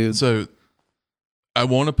have to. So I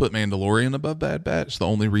want to put Mandalorian above Bad Batch. The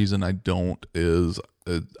only reason I don't is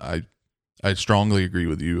I strongly agree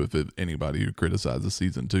with you. If anybody who criticizes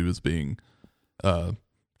season 2 as being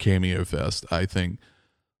cameo fest, I think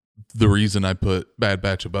the reason I put Bad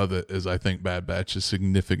Batch above it is I think Bad Batch is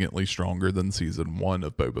significantly stronger than season 1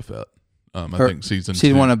 of Boba Fett. I think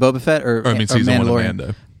season 1 of Boba Fett or season 1 of Mandalorian?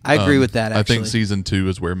 Mando. I agree with that. Actually, I think season 2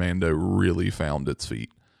 is where Mando really found its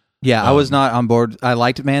feet. Yeah, I was not on board. I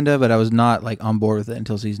liked Mando, but I was not like on board with it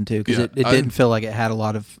until season 2 because Yeah, it didn't feel like it had a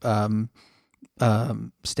lot of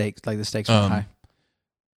stakes. Like the stakes were high.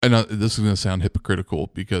 And this is going to sound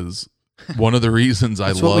hypocritical because one of the reasons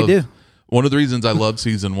That's what we do. One of the reasons I love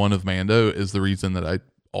season 1 of Mando is the reason that I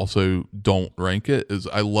also don't rank it is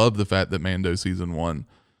I love the fact that Mando season 1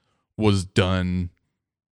 was done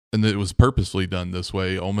and it was purposely done this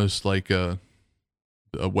way, almost like a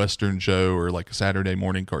Western show or like a Saturday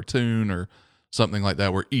morning cartoon or something like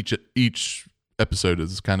that, where each episode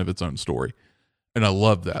is kind of its own story. And I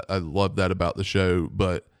love that. I love that about the show.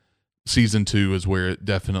 But season 2 is where it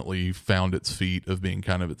definitely found its feet of being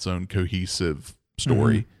kind of its own cohesive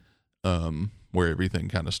story, where everything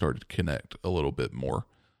kind of started to connect a little bit more.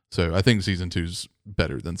 So I think season 2's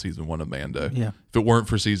better than season 1 of Mando. Yeah. If it weren't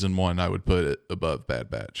for season 1, I would put it above Bad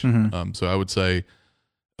Batch. So I would say Chip's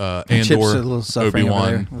a Andor, little suffering over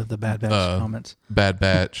Obi-Wan, there with the Bad Batch comments. Bad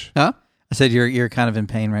Batch. Huh? I said you're kind of in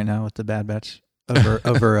pain right now with the Bad Batch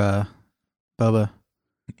over Boba.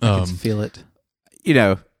 I can feel it. You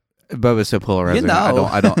know, Boba's so polarizing. You know.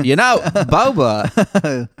 I don't. You know,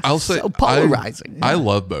 Boba. I'll say So polarizing. I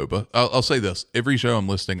love Boba. I'll say this: every show I'm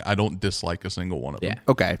listing, I don't dislike a single one of them.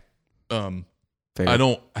 Okay. Fair. I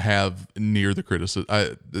don't have near the criticism.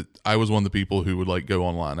 I was one of the people who would like go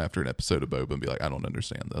online after an episode of Boba and be like, I don't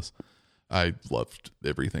understand this. I loved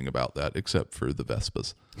everything about that except for the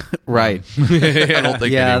Vespas. Right. I don't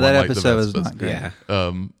think Yeah, anyone that liked the episode was Vespas. not great.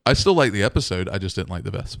 Yeah. I still like the episode. I just didn't like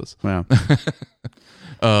the Vespas. Wow.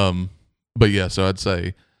 But yeah, so I'd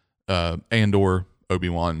say Andor,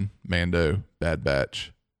 Obi-Wan, Mando, Bad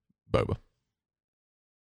Batch, Boba.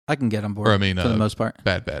 I can get on board Or I mean, for the most part,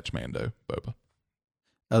 Bad Batch, Mando, Boba.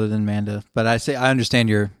 other than Mando. But I understand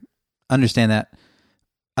that.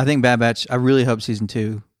 I think Bad Batch. I really hope season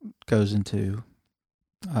 2 goes into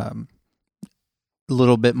a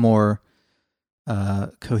little bit more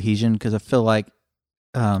cohesion because I feel like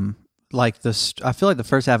I feel like the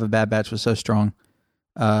first half of Bad Batch was so strong.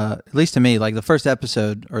 At least to me, like the first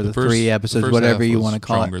episode or the 3 episodes, first whatever half you was want to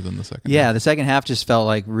call stronger it. than the second. Yeah, half. the second half just felt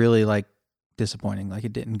like really like disappointing. Like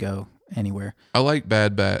it didn't go anywhere. I like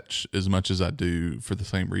Bad Batch as much as I do for the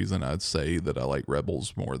same reason I'd say that I like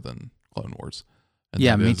Rebels more than Clone Wars. And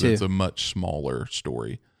Yeah, that me is too. It's a much smaller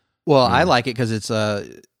story. Well, I like it because it's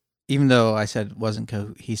even though I said it wasn't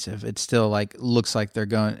cohesive, it still like looks like they're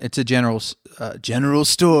going. It's a general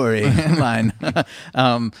story line.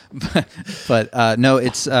 But no,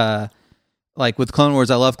 it's like with Clone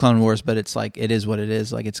Wars. I love Clone Wars, but it's like it is what it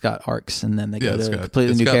is. Like it's got arcs, and then they go to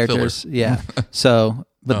completely new characters. Yeah. So,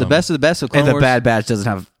 but the best of the best of Clone And the Wars. Bad Batch doesn't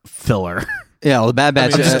have filler. Yeah, well, the Bad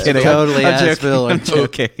Batch I'm just kidding. totally I'm has joking. filler. I'm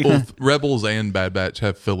joking. Well, Rebels and Bad Batch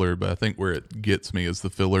have filler, but I think where it gets me is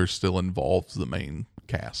the filler still involves the main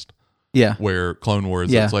cast. Yeah. Where Clone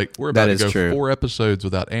Wars, Yeah. it's like we're about That to is go true. 4 episodes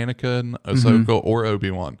without Anakin, Ahsoka, or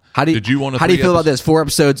Obi-Wan. Did you want? How do you feel about this? 4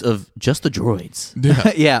 episodes of just the droids.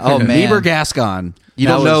 Yeah. Yeah. Oh man. Weber Gascon. You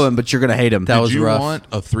That don't know was- him, but you're gonna hate him. that Did was you rough. want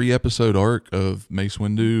a 3-episode arc of Mace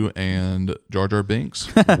Windu and Jar Jar Binks?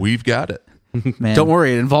 We've got it. Man. Don't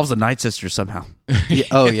worry, it involves the Night Sister somehow. Yeah,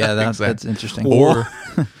 oh yeah, that's exactly. interesting. Or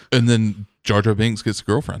and then Jar Jar Binks gets a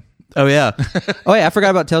girlfriend. Oh yeah. Oh yeah, I forgot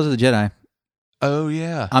about Tales of the Jedi. Oh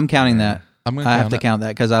yeah, I'm counting that. I'm gonna. I have to count that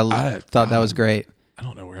because I thought that was great. I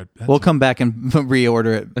don't know where. We'll come back and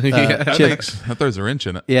reorder it. That, Chip, that throws a wrench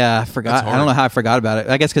in it. yeah, I forgot. That's I don't hard. know how I forgot about it.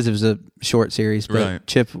 I guess because it was a short series. But Right.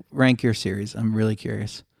 Chip, rank your series. I'm really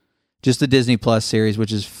curious. Just the Disney Plus series,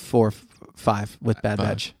 which is 4, 5 with Bad 5.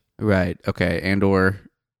 Batch. Right. Okay. Andor,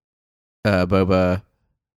 Boba,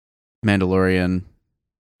 Mandalorian,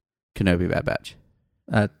 Kenobi, Bad Batch.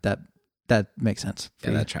 That makes sense.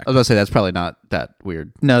 Yeah, that track. I was about to say that's probably not that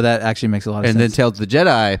weird. No, that actually makes a lot of And sense. then Tales of the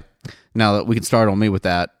Jedi. Now that we can start on me with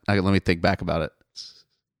that, let me think back about it.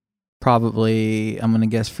 Probably, I'm gonna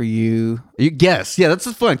guess for you. You guess? Yeah,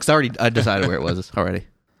 that's fun because I decided where it was already.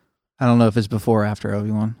 I don't know if it's before or after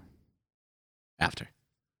Obi-Wan. After.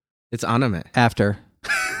 It's anime. After.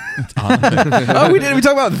 Oh, we didn't even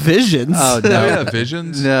talk about Visions. Oh, Oh, no. yeah,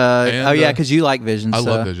 Visions. No. And, Oh yeah, because you like Visions. I so,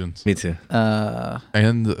 love Visions. Me too.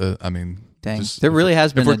 And I mean, Dang, just there really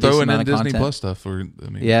has been if we're a decent throwing amount in of Disney content. Plus stuff,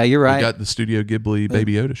 Yeah, you're right. We got the Studio Ghibli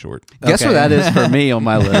Baby Yoda short. Guess Okay. where that is for me on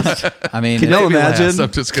my list? I mean, Can you Maybe last, imagine?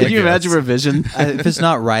 I'm just gonna Can you guess. imagine Revision? if it's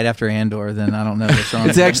not right after Andor, then I don't know what's wrong.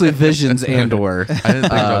 It's actually Visions Andor. I didn't think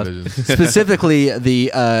about Visions. Specifically, the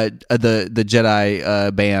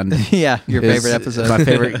Jedi band. yeah, your is favorite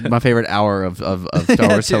episode. My favorite hour of Star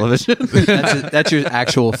Wars television. That's your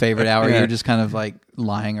actual favorite hour. Yeah. You're just kind of like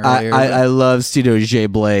lying earlier. I love Studio J.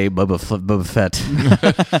 Blay, Boba Fett.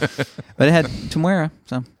 but it had Tamara,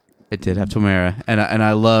 so It did have Tamara, and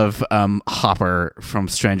I love Hopper from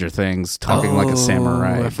Stranger Things talking like a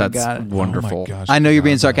samurai. I That's forgot. wonderful. Oh my gosh, I know you're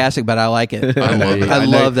being forgot about sarcastic, but I like it. I love it. I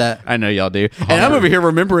love that. I know y'all do, and I'm over here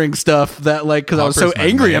remembering stuff that because I was so Hopper's my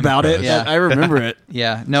angry man about it crush. that I remember it.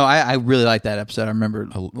 Yeah, no, I really like that episode. I remember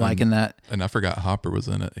liking that. that. And I forgot Hopper was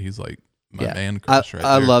in it. He's like my Yeah, man crush right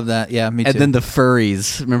I there. love that. Yeah, me too. And then the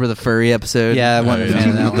furries. Remember the furry episode? Yeah, I wasn't a fan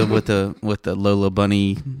of that one. with the Lola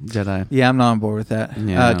Bunny Jedi. Yeah, I'm not on board with that.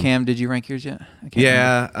 Yeah. Cam, did you rank yours yet? I can't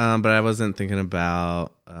remember. Yeah, but I wasn't thinking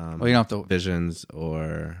about Well, you don't have to. Visions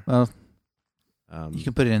or Well, you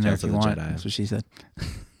can put it in there Tales if you of the want. Jedi. That's what she said.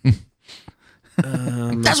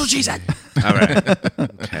 That's what she said. All right.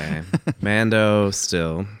 Okay. Mando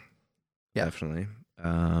still. Yeah. Definitely.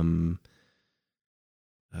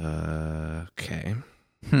 Okay.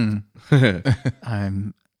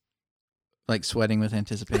 I'm like sweating with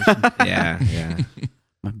anticipation. yeah.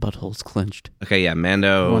 My butthole's clenched. Okay, yeah, Who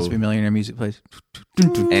Mando, Wants to be a Millionaire music plays.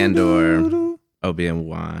 Andor,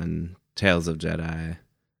 Obi-Wan, Tales of Jedi.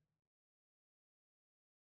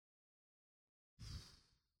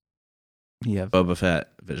 Yeah. Boba Fett,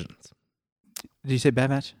 Visions. Did you say Bad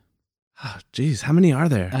Batch? Oh, geez, how many are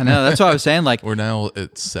there? I know. That's what I was saying. Like, We're now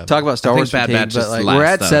at 7. talk about Star I think Wars Bad fatigue, Batch but is like, last. We're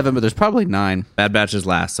at though. 7, but there's probably 9. Bad Batch is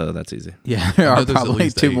last, so that's easy. yeah, there I know are there's at probably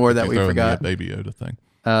least 2 8 more if that you we throw in the forgot. Baby Yoda thing.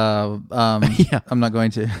 Yeah, I'm not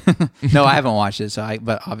going to. No, I haven't watched it,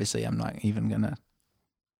 but obviously I'm not even gonna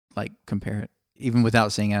like compare it. Even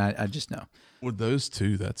without seeing it, I just know. With those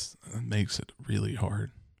two, that makes it really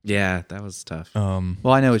hard. Yeah, that was tough. Well,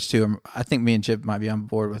 I know it's 2. I think me and Chip might be on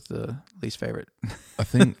board with the least favorite I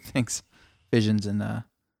think things, Visions and I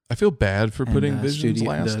feel bad for And, putting Visions Studio-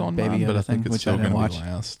 last the on Baby mine, but Yoda I think thing, it's which I still going didn't to be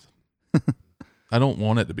watch. last. I don't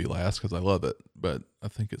want it to be last because I love it, but I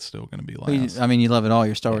think it's still going to be last. I mean, you love it all.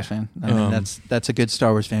 You're a Star Wars fan. I mean, that's a good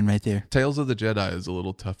Star Wars fan right there. Tales of the Jedi is a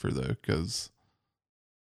little tougher though because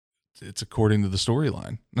it's according to the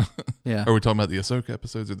storyline. Yeah, Are we talking about the Ahsoka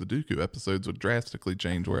episodes or the Dooku episodes would drastically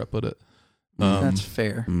change where I put it? that's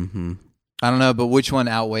fair. Mm-hmm. I don't know, but which one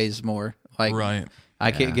outweighs more? Like, Right. I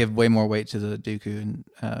can't give way more weight to the Dooku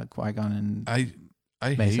and Qui-Gon and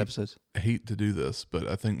I Mace hate, episodes. hate to do this, but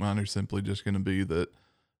I think mine are simply just going to be that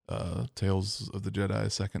Tales of the Jedi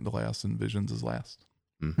is second to last and Visions is last.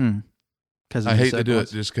 Because I hate to do it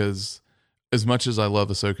just because as much as I love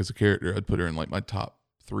Ahsoka as a character, I'd put her in like my top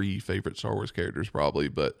 3 favorite Star Wars characters probably,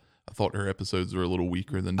 but I thought her episodes were a little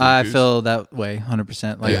weaker than I Dooku's. feel that way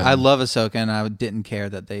 100%. Like, Yeah. I love Ahsoka, and I didn't care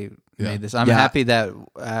that they Yeah. made this. I'm Yeah. happy that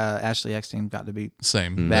Ashley Eckstein got to be.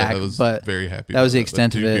 Same. back, I was but very happy. that was with the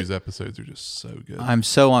extent but of it. Dooku's episodes are just so good. I'm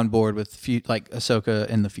so on board with like Ahsoka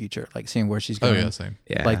in the future, like seeing where she's Oh going. yeah, same.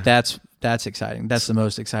 Yeah. Like that's exciting. That's the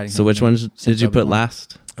most exciting. So thing which to me ones since did you put Obi-Wan.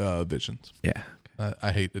 last? Visions. Yeah.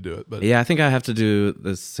 I hate to do it, but Yeah, I think I have to do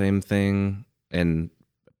the same thing and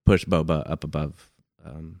push Boba up above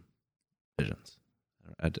Visions.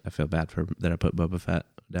 I feel bad for that I put Boba Fett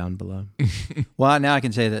down below. Well, now I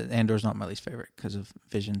can say that Andor's not my least favorite because of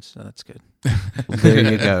Visions, so that's good.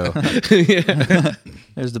 There you go.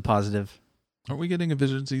 There's the positive. aren't we getting a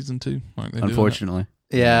Vision season 2? Aren't they doing that? Unfortunately.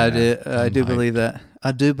 Yeah, Yeah. I do I'm believe that.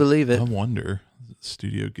 I do believe it. I wonder.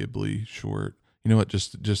 Studio Ghibli short. You know what?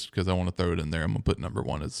 Just because I want to throw it in there, I'm gonna put number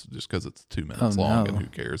 1 is just because it's 2 minutes Oh, long no. and who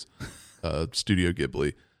cares? Studio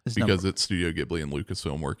Ghibli It's because it's Studio Ghibli and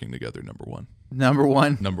Lucasfilm working together. number one. Number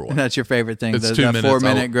 1. That's your favorite thing. It's that 2 minutes.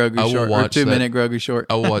 4-minute I Grogu will short or watch 2-minute Grogu short.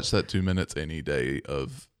 I will watch that 2 minutes any day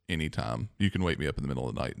of any time. You can wake me up in the middle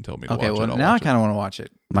of the night and tell me to Okay, watch well it. I'll now I watch it. kind of want to watch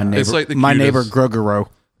it. My neighbor, It's like the my cutest- neighbor Groguro.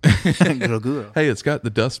 Grogu. Hey, it's got the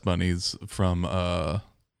dust bunnies from I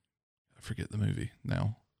forget the movie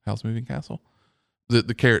now. House Moving Castle.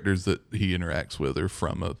 The characters that he interacts with are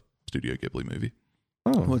from a Studio Ghibli movie.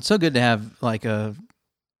 Well, it's so good to have like a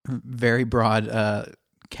very broad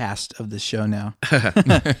cast of this show now.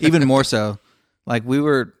 Even more so. Like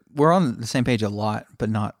we're on the same page a lot,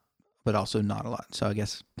 but also not a lot. So I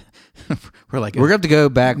guess we're like We're gonna have to go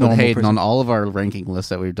back with normal Hayden person. on all of our ranking lists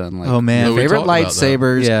that we've done. Like, Oh, man. your We favorite talked about that.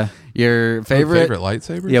 lightsabers. Yeah. Your favorite.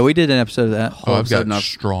 lightsabers? Yeah, we did an episode of that. Oh, I've got enough.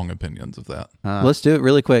 strong opinions of that. Let's do it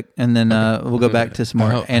really quick, and then we'll go back to some more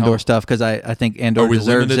How- Andor how- stuff because I think Andor Are we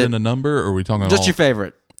deserves limited it. in a number, or are we talking just all, your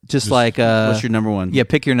favorite. Just like What's your number one? yeah,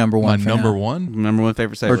 pick your number my one. for number now. one? Number one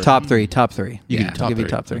favorite saber. or top three. Top three. You Yeah, can I'll top give you three.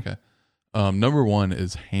 top three. Okay. Number one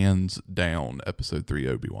is hands down Episode 3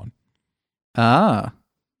 Obi-Wan. Ah,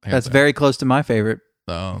 Hands that's down. very close to my favorite.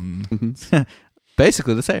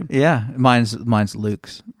 Basically the same. Yeah, mine's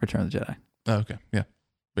Luke's Return of the Jedi. Okay, yeah,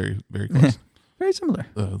 very very close. Very similar.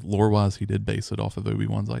 Lore wise, he did base it off of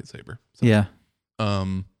Obi-Wan's lightsaber. So, Yeah.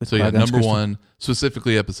 With Qui-Gon's number crystal. one,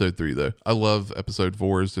 specifically Episode 3 though. I love Episode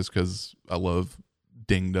 4 is just because I love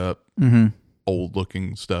dinged up Mm-hmm. old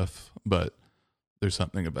looking stuff, but there's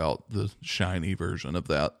something about the shiny version of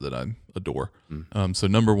that I adore. So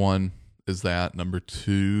number one is that. Number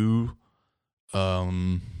two,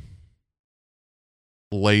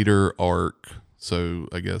 later arc. So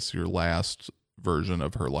I guess your last version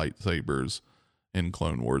of her lightsabers in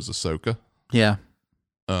Clone Wars, Ahsoka. Yeah,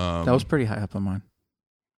 That that was pretty high up on mine.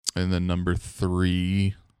 and then number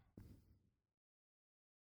three,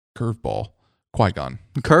 curveball, Qui-Gon.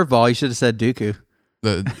 Curveball. You should have said Dooku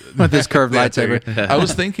The, with his curved lightsaber. I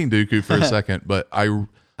was thinking Dooku for a second, but I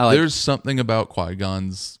like. there's something about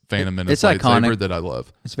Qui-Gon's Phantom Menace It's lightsaber iconic. that I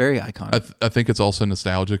love. It's very iconic. I think it's also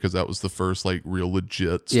nostalgia because that was the first like real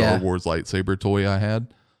legit Star Yeah. Wars lightsaber toy I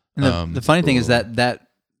had. And the funny thing is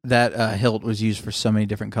that hilt was used for so many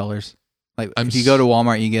different colors. Like I'm if you go to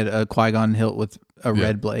Walmart, you get a Qui-Gon hilt with a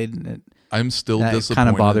red blade, and I'm still that disappointed. kind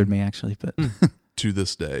of bothered me actually. But To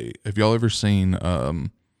this day. Have y'all ever seen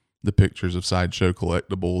the pictures of Sideshow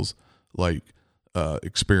Collectibles, like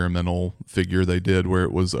experimental figure they did where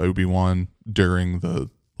it was Obi-Wan during the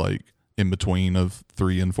like in between of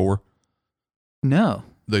 3 and 4? no.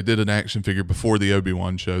 They did an action figure before the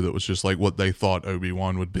Obi-Wan show that was just like what they thought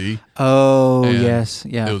Obi-Wan would be. Oh And yes,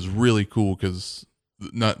 yeah. It was really cool because,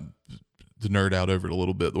 not to nerd out over it a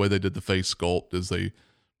little bit, the way they did the face sculpt is they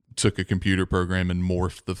took a computer program and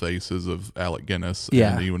morphed the faces of Alec Guinness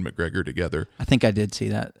Yeah. and Ewan McGregor together. I think I did see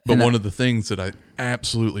that. But And one of the things that I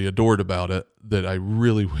absolutely adored about it that I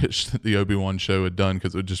really wish that the Obi-Wan show had done,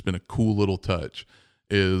 because it would just been a cool little touch,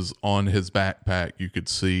 is on his backpack you could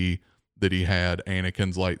see that he had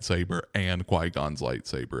Anakin's lightsaber and Qui-Gon's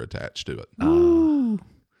lightsaber attached to it. Ooh.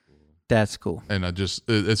 That's cool. And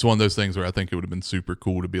it's one of those things where I think it would have been super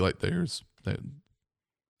cool to be like, there's that.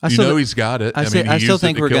 I You still, know he's got it. I I still- mean, I he still used it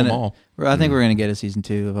think to we're kill them gonna- all. I think we're gonna get a season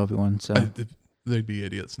 2 of Obi-Wan. So They'd be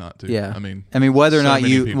idiots not to. yeah, I mean, whether or so not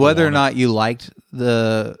many you people whether or want it. not you liked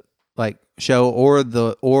the like show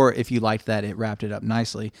or if you liked that it wrapped it up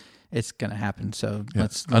nicely, it's gonna happen. So yeah.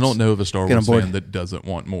 let's I don't know of a Star get on Wars board. fan that doesn't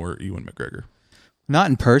want more Ewan McGregor. Not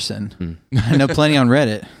in person. I know plenty on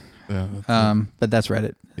Reddit. Yeah, But that's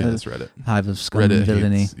Reddit. yeah, that's Reddit. Hive of scum and Reddit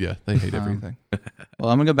villainy. hates, yeah, they hate everything. Well,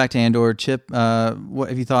 I'm gonna go back to Andor. Chip, what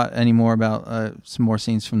have you thought any more about some more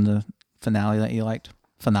scenes from the finale that you liked?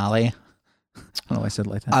 Finale. I don't know why I said it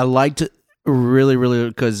like that. I liked it really, really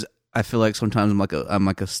because I feel like sometimes I'm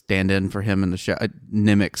like a stand-in for him in the show. It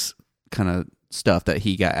mimics kind of stuff that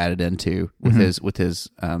he got added into with his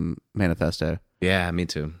manifesto. Yeah, me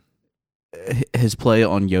too. His play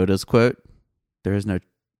on Yoda's quote: "There is no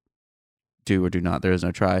do or do not. There is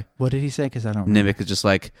no try." What did he say? Because I don't remember. Nimic is just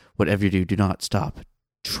like, "Whatever you do not stop.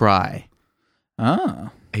 Try." Oh.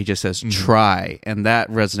 He just says try, and that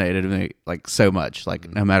resonated with me like so much. Like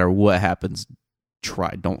no matter what happens,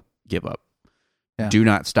 try. Don't give up. Yeah. Do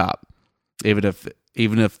not stop. Even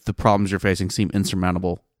if the problems you're facing seem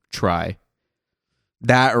insurmountable, try.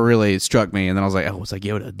 That really struck me, and then I was like, "Oh, it's like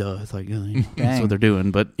Yoda, duh." It's like that's Dang. what they're doing,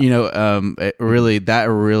 but that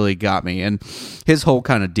really got me, and his whole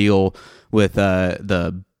kind of deal with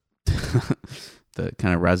the the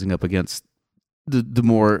kind of rising up against the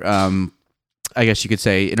more I guess you could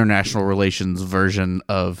say international relations version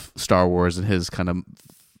of Star Wars and his kind of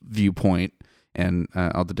viewpoint and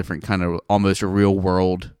all the different kind of almost real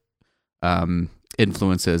world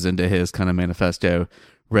influences into his kind of manifesto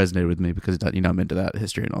resonated with me because I'm into that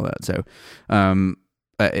history and all that. So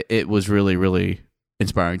it was really, really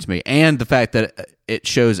inspiring to me, and the fact that it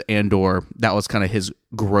shows Andor, that was kind of his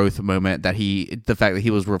growth moment, the fact that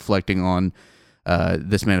he was reflecting on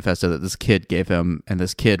this manifesto that this kid gave him, and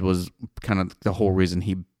this kid was kind of the whole reason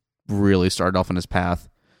he really started off on his path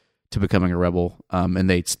to becoming a rebel, and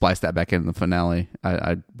they spliced that back in the finale.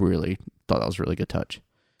 I really thought that was a really good touch.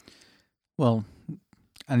 Well,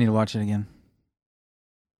 I need to watch it again.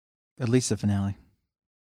 At least the finale.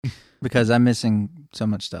 Because I'm missing so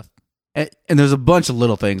much stuff. And there's a bunch of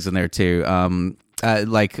little things in there too,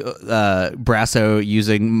 like Brasso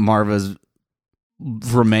using Marva's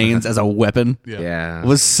remains as a weapon. Yeah.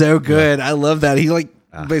 Was so good. I love that. He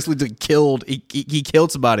basically killed. He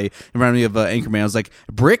killed somebody. It reminded me of Anchorman. I was like,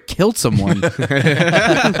 Brick killed someone.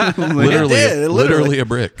 literally a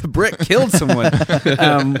brick. Brick killed someone.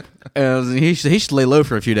 He should lay low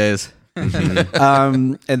for a few days.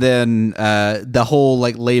 And then the whole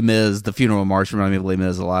Les Mis, the funeral march reminded me of Les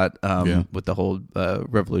Mis a lot. With the whole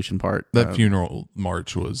revolution part. That funeral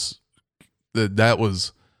march was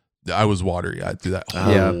I was watery eyed through that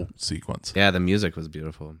whole sequence. Yeah, the music was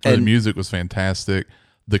beautiful. The music was fantastic.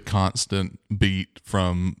 The constant beat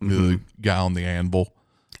from the guy on the anvil.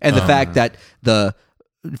 And the fact that the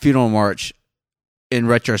funeral march, in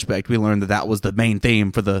retrospect, we learned that was the main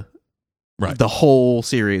theme for the whole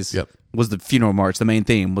series. Yep. Was the funeral march. The main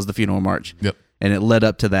theme was the funeral march. Yep. And it led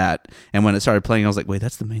up to that. And when it started playing, I was like, wait,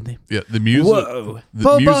 that's the main theme. Yeah, the music. Whoa.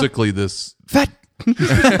 Musically, this... Fat.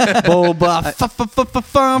 Boba.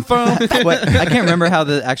 Wait, I can't remember how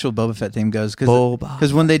the actual Boba Fett theme goes.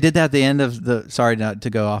 Because when they did that at the end of the... Sorry not to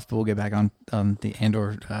go off, but we'll get back on the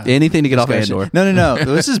Andor. Anything to get discussion. off Andor. No.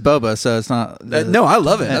 This is Boba, so it's not... No, I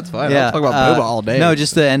love it. That's fine. I'll talk about Boba all day. No,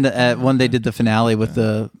 just the end when they did the finale with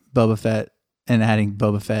the Boba Fett and adding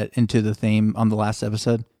Boba Fett into the theme on the last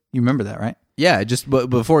episode. You remember that, right? Yeah, just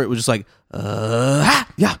before it was just like,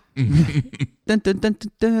 yeah. Dun, dun, dun,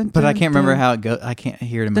 dun, dun, But I can't remember how it goes. I can't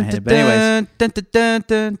hear it in my head. But anyways.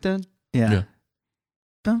 Yeah.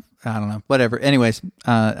 I don't know. Whatever. Anyways,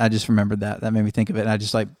 I just remembered that. That made me think of it. I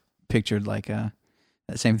just pictured that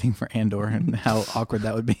same thing for Andor and how awkward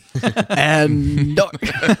that would be. Andor.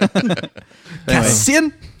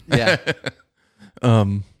 Cassian. Yeah.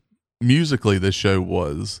 Musically, this show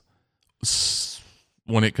was,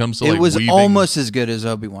 when it comes to it was weaving, almost as good as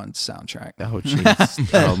Obi-Wan's soundtrack. Oh jeez.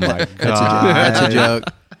 Oh my god. That's a joke.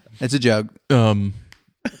 It's a joke. The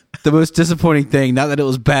most disappointing thing, not that it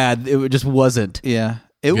was bad, it just wasn't. Yeah.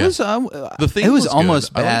 It was. The theme it was good.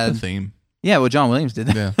 almost I bad. like the theme. Yeah, well, John Williams did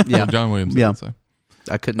that. Yeah, Yeah. Well, John Williams. Yeah. Did, so.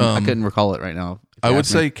 I couldn't recall it right now. I would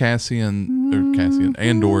say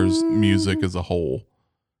Andor's music as a whole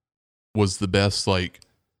was the best,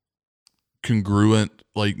 congruent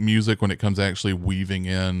music when it comes to actually weaving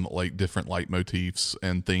in different leitmotifs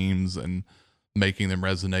and themes and making them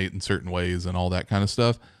resonate in certain ways and all that kind of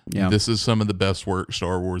stuff. Yeah. This is some of the best work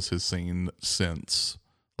Star Wars has seen since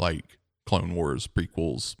Clone Wars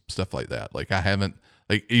prequels, stuff like that. I haven't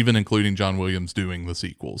even including John Williams doing the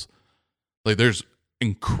sequels. There's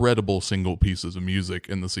incredible single pieces of music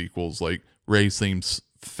in the sequels. Rey's theme's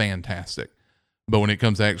fantastic. But when it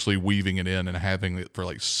comes to actually weaving it in and having it for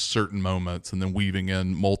certain moments and then weaving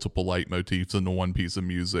in multiple leitmotifs into one piece of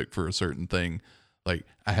music for a certain thing, I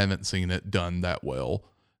haven't seen it done that well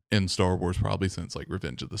in Star Wars probably since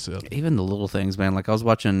Revenge of the Sith. Even the little things, man. I was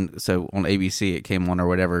watching, on ABC it came on, or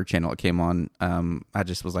whatever channel it came on. I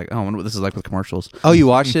just was like, oh, I wonder what this is like with commercials. Oh, you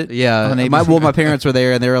watched it? Yeah. On ABC? My parents were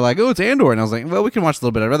there and they were like, oh, it's Andor. And I was like, well, we can watch a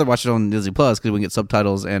little bit. I'd rather watch it on Disney Plus because we can get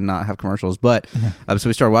subtitles and not have commercials. But so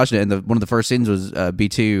we started watching it, and one of the first scenes was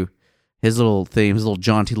B2, his little theme, his little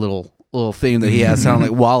jaunty little theme that he has sounded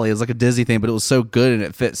like Wally. It was like a Disney thing, but it was so good and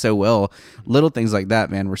it fit so well. Little things like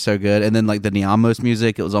that, man, were so good. And then the Niamos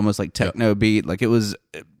music, it was almost like techno beat. It was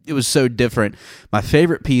so different. My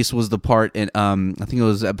favorite piece was the part in I think it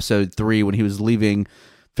was episode 3 when he was leaving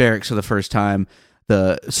Ferrix for the first time.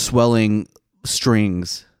 The swelling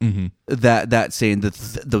strings, that scene,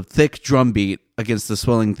 the thick drum beat against the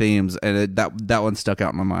swelling themes, and that one stuck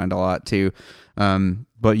out in my mind a lot too.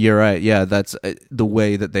 But you're right. Yeah, that's the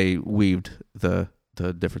way that they weaved the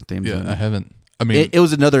different themes. Yeah, in. I haven't. I mean, it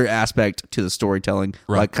was another aspect to the storytelling,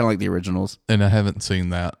 right. kind of like the originals. And I haven't seen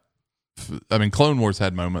that. I mean, Clone Wars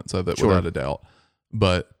had moments of it without a doubt,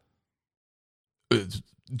 but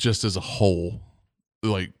just as a whole,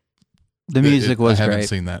 the music was great. I haven't great.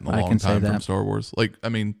 seen that in a long time from Star Wars. I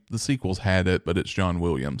mean, the sequels had it, but it's John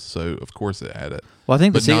Williams, so of course it had it. Well, I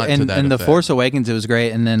think but not to that and The effect. Force Awakens, it was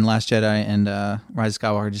great, and then Last Jedi and Rise of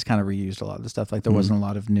Skywalker just kind of reused a lot of the stuff. There wasn't a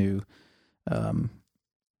lot of new,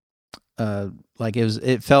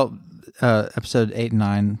 it felt episode 8 and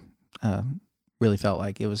 9 really felt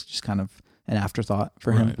like it was just kind of an afterthought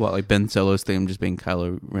for him. Right. What, like Ben Solo's theme just being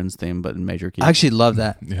Kylo Ren's theme, but in major key? I actually love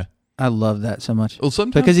that. Yeah. I love that so much. Well,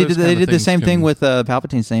 sometimes Because those they kind of did the things same thing can- with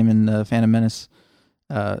Palpatine's name in the Phantom Menace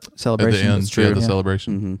celebration. at the end. That's true. Yeah, the yeah.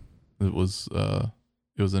 celebration. Mhm.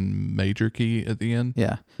 It was in major key at the end.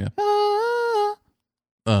 Yeah. Yeah.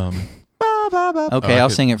 Okay, I I'll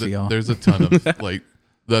could- sing it for y'all. There's a ton of like,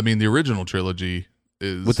 I mean, the original trilogy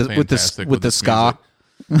is With the fantastic with the its ska,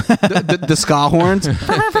 music. the ska horns.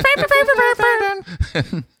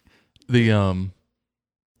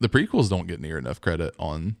 The prequels don't get near enough credit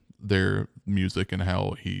on their music and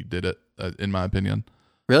how he did it, in my opinion.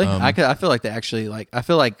 Really? Um, I feel like they actually like. I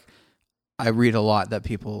feel like I read a lot that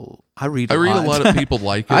people. I read I a read lot. a lot of people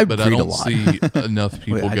like it, I but I read a don't lot. see enough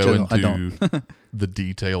people I go don't- I into the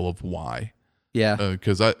detail of why. Yeah.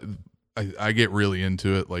 Because I get really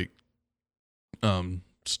into it. Like,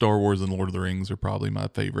 Star Wars and Lord of the Rings are probably my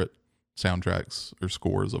favorite soundtracks or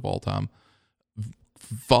scores of all time.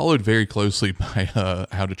 Followed very closely by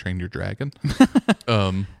How to Train Your Dragon.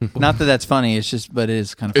 Not that that's funny. It's just, but it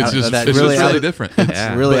is kind of. It's just that it's really, just really out, different. It's,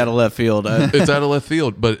 It's really out of left field. it's out of left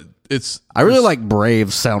field, but it's I really like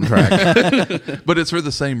Brave's soundtrack. but it's for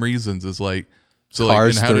the same reasons as like so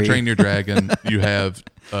Cars like in How 3. to Train Your Dragon you have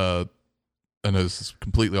I know this is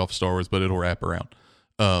completely off Star Wars but it'll wrap around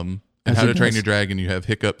in As How it to Train does. Your Dragon you have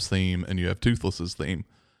Hiccup's theme and you have Toothless's theme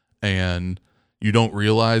and you don't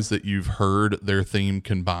realize that you've heard their theme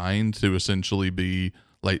combined to essentially be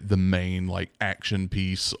like the main like action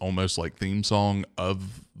piece almost like theme song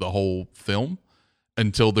of the whole film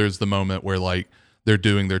until there's the moment where like they're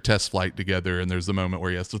doing their test flight together and there's the moment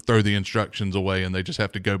where he has to throw the instructions away and they just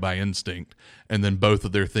have to go by instinct and then both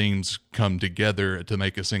of their themes come together to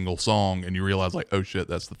make a single song and you realize like oh shit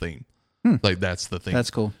that's the theme like that's the theme.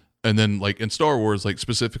 that's cool. And then like in Star Wars like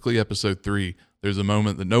specifically episode 3 there's a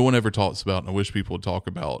moment that no one ever talks about and I wish people would talk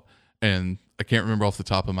about and I can't remember off the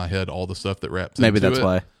top of my head all the stuff that wraps Maybe into that's it.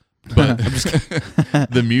 why. But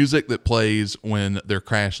the music that plays when they're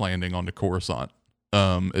crash landing onto Coruscant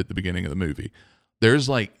at the beginning of the movie, there's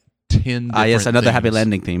like 10 different Yes, another happy themes.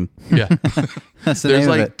 landing theme. Yeah. That's the There's name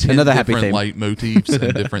like of it. 10 Another happy different theme. leitmotifs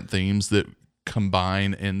and different themes that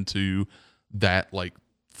combine into that like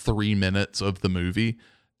 3 minutes of the movie.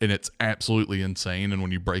 And it's absolutely insane. And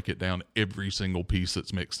when you break it down, every single piece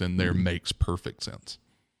that's mixed in there makes perfect sense.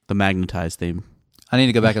 The magnetized theme. I need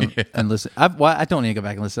to go back and listen. I don't need to go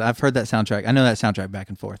back and listen. I've heard that soundtrack. I know that soundtrack back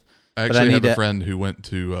and forth. I But I actually need have a to- friend who went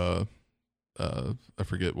to I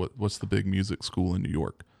forget what's the big music school in New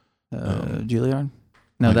York. Juilliard?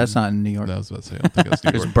 No, like- that's not in New York. I was about to say I don't think that's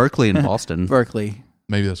New There's York. Berkeley and Boston. Berkeley.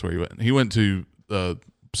 Maybe that's where he went. He went to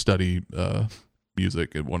study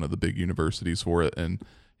music at one of the big universities for it, and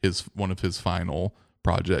one of his final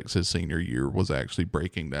projects his senior year was actually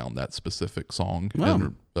breaking down that specific song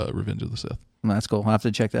in Revenge of the Sith. Well, that's cool. I'll have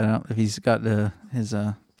to check that out if he's got his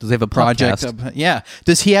Does he have a project podcast? up. Yeah.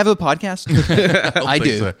 Does he have a podcast? I think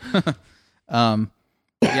do. so.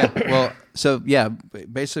 Yeah. Well, so yeah,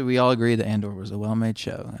 basically we all agree that Andor was a well-made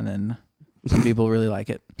show, and then some people really like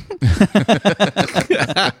it.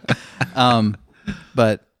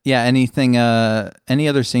 But yeah, anything, any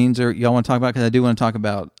other scenes or y'all want to talk about? Because I do want to talk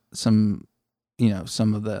about some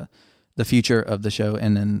of the future of the show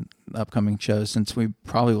and then upcoming shows, since we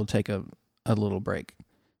probably will take a little break.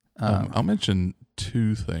 I'll mention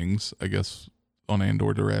 2 things, I guess, on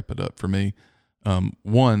Andor to wrap it up for me.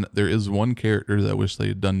 One, there is one character that I wish they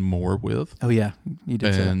had done more with. Oh yeah, you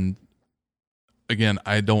did say that. And again,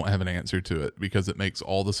 I don't have an answer to it because it makes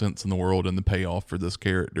all the sense in the world and the payoff for this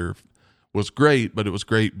character was great, but it was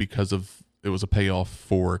great because of it was a payoff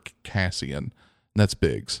for Cassian. And that's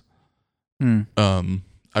Biggs.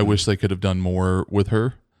 I wish they could have done more with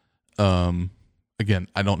her. Again,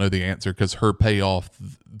 I don't know the answer because her payoff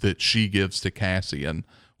that she gives to Cassian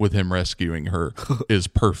with him rescuing her is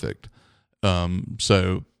perfect.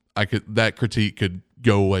 So that critique could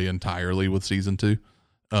go away entirely with season 2.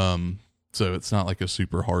 So it's not like a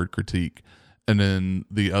super hard critique. And then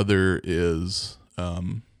the other is,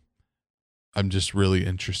 I'm just really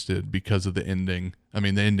interested because of the ending. I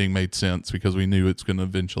mean, the ending made sense because we knew it's going to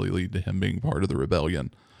eventually lead to him being part of the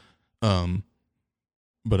rebellion.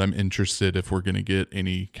 But I'm interested if we're going to get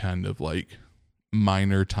any kind of like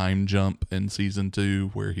minor time jump in season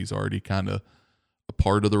 2 where he's already kind of a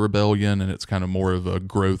part of the rebellion and it's kind of more of a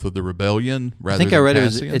growth of the rebellion rather I think than I read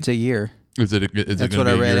Cassian. it's a year. Is it That's gonna what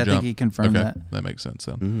I be a read. year I think jump? he confirmed Okay, that. makes sense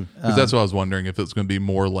then. Mm-hmm. Because that's what I was wondering if it's going to be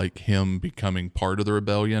more like him becoming part of the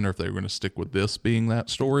rebellion or if they were going to stick with this being that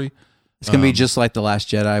story. It's gonna be just like the Last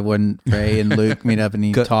Jedi when Rey and Luke meet up and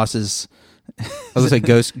he tosses. I was gonna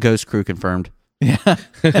say Ghost Crew confirmed.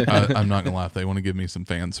 I'm not gonna lie. If they want to give me some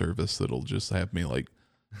fan service, that'll just have me like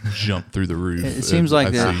jump through the roof. It seems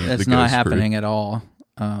like that's not happening at all.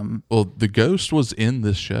 Well, the ghost was in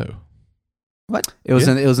this show. What? It was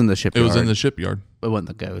in the shipyard. It was in the shipyard. It wasn't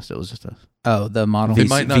the ghost. It was just a the model. It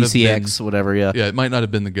might not have VCX, been, whatever. Yeah. Yeah, it might not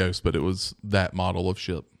have been the ghost, but it was that model of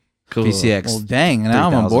ship. Cool. VCX. Well, dang! Now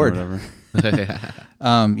I'm on 3000 board. or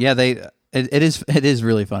whatever. Yeah, it is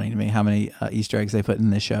really funny to me how many Easter eggs they put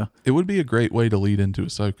in this show. It would be a great way to lead into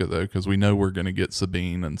Ahsoka, though, because we know we're going to get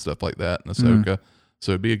Sabine and stuff like that in Ahsoka.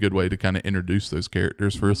 So it'd be a good way to kind of introduce those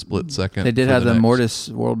characters for a split second. They did have the next. Mortis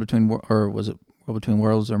World Between, or was it World Between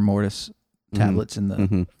Worlds or Mortis tablets in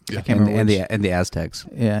the? I can't remember. And the Aztecs.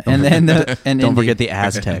 Yeah, and Don't forget the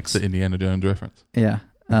Aztecs. The Indiana Jones reference.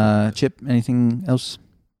 Yeah. Chip, anything else?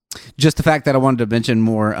 Just the fact that I wanted to mention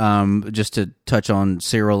more, just to touch on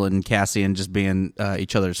Cyril and Cassian just being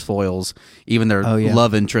each other's foils. Even their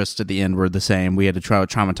love interests at the end were the same. We had a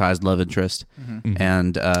traumatized love interest,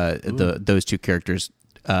 and those two characters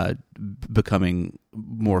becoming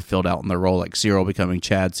more filled out in their role, like Cyril becoming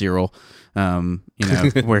Chad Cyril,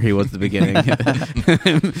 where he was at the beginning.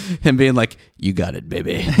 Him being like, "You got it,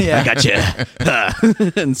 baby. I got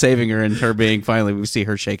you," and saving her, and her being finally we see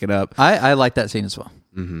her shaken up. I like that scene as well.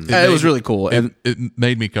 It was really cool, and it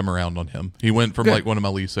made me come around on him. He went from like one of my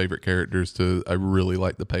least favorite characters to I really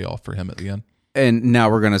like the payoff for him at the end. And now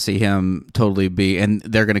we're going to see him totally be, and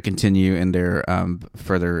they're going to continue in their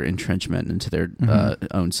further entrenchment into their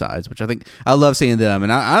own sides, which I love seeing them,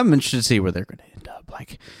 and I'm interested to see where they're going to end up.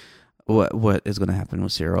 Like, what is going to happen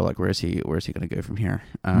with Cyril? Like, where is he going to go from here?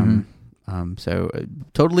 So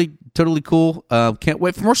totally cool. Can't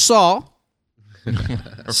wait for more Saw.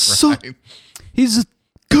 Saw. He's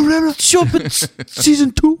Carrera shop at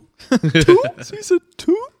season 2. Season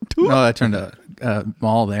 2. Oh, I turned a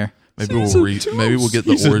mall there. Maybe we'll get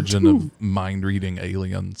the origin of mind reading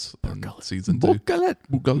aliens in season 2.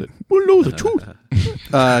 We'll know the truth.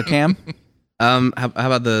 Cam? How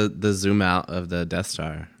about the zoom out of the Death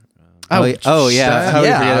Star? How we forget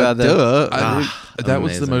about that? That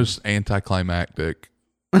was the amazing. most anticlimactic.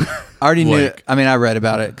 I already knew. Like- I mean, I read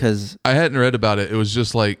about it because I hadn't read about it. It was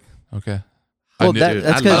just like, okay. Well, I knew,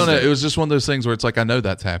 that's I don't know. because It was just one of those things where it's like, I know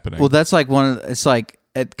that's happening. that's like it's like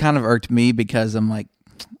it kind of irked me because I'm like,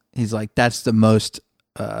 he's like, that's the most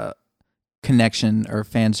connection or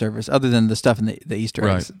fan service other than the stuff in the Easter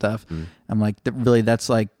eggs stuff. I'm like, really, that's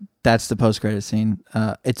the post credit scene.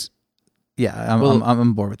 I'm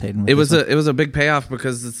on board with Hayden. It was a big payoff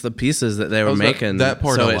because it's the pieces that they were making. that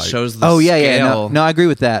part so I it liked. shows the scale. No, I agree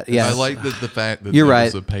with that. Yeah, I like the fact that You're there right.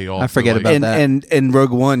 was a payoff. I forget to, like, about that. And in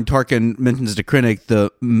Rogue One, Tarkin mentions to Krennic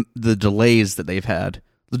the delays that they've had.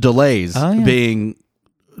 The delays being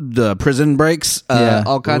the prison breaks,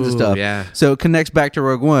 all kinds of stuff. Yeah. So it connects back to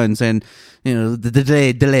Rogue One, saying,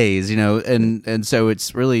 the delays, and so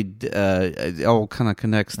it's really it all kind of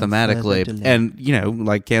connects thematically, delay. and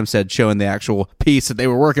like Cam said, showing the actual piece that they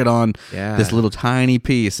were working on, this little tiny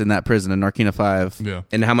piece in that prison in Narkina 5. Yeah.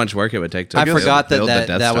 And how much work it would take to I forgot build the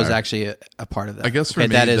Death that was Star. actually a part of that. I guess for Okay,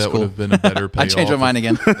 me, that is that cool. would have been a better payoff. I changed my mind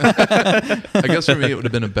again. I guess for me, it would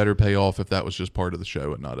have been a better payoff if that was just part of the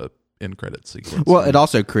show and not a end credit sequence. Well, it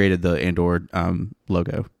also created the Andor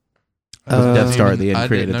logo. Death Star at the end I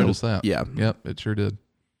created didn't notice that. Yeah. Yep, it sure did.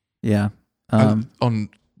 Yeah. On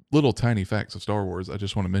little tiny facts of Star Wars, I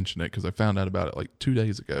just want to mention it because I found out about it like 2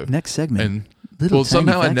 days ago. Next segment. And Little tiny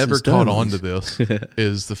somehow I facts never of Star caught Wars. on to this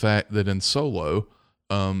is the fact that in Solo,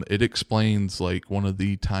 it explains like one of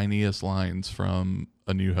the tiniest lines from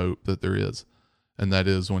A New Hope that there is, and that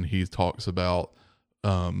is when he talks about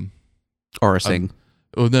Aura Singh.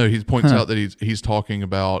 oh no, he points out that he's talking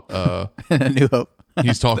about A New Hope.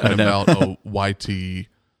 he's talking about a YT,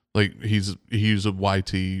 like he's a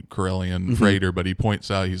YT Corellian freighter, but he points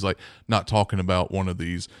out he's like not talking about one of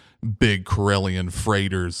these big Corellian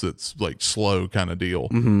freighters that's like slow kind of deal.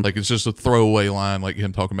 Like it's just a throwaway line, like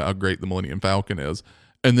him talking about how great the Millennium Falcon is.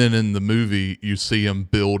 And then in the movie, you see him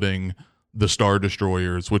building the Star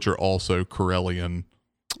Destroyers, which are also Corellian.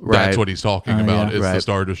 Right. That's what he's talking about. yeah, is right. the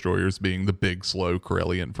Star Destroyers being the big, slow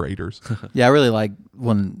Corellian freighters. Yeah, I really like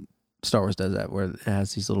when Star Wars does that, where it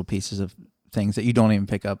has these little pieces of things that you don't even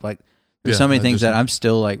pick up. Like there's Yeah, so many I things just- that I'm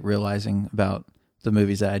still like realizing about the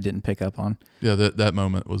movies that I didn't pick up on. Yeah, that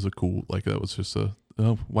moment was a cool, like that was just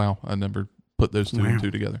oh wow, I never put those two and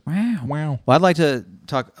two together. Wow. Wow. Well, I'd like to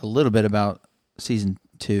talk a little bit about season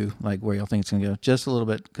 2, like where y'all think it's gonna go, just a little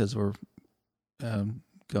bit because we're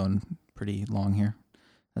going pretty long here.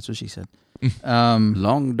 That's what she said.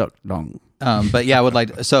 Long duck dong. But yeah, I would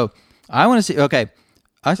like to, so I want to see. Okay,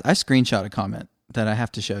 I screenshot a comment that I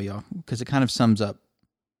have to show y'all because it kind of sums up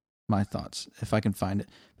my thoughts if I can find it.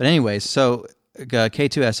 But anyways, so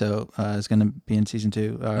K2SO is going to be in season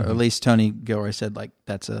 2, or at least Tony Gilroy said like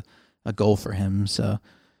that's a goal for him. So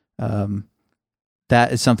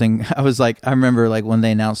that is something I was like, I remember like when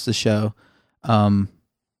they announced the show,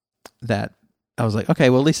 that I was like, okay,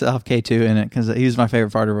 well at least I'll have K2 in it, because he was my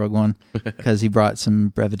favorite part of Rogue One because he brought some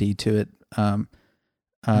brevity to it.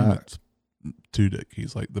 Tudyk,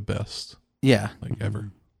 he's like the best, Yeah. like ever.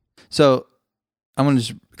 So I'm going to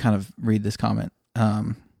just kind of read this comment.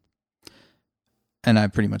 And I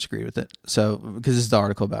pretty much agree with it. So, because this is the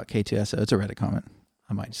article about K2SO, it's a Reddit comment.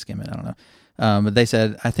 I might skim it. I don't know. But they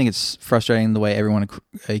said, I think it's frustrating the way everyone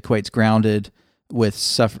equates grounded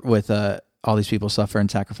with all these people suffer and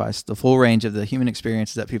sacrifice. The full range of the human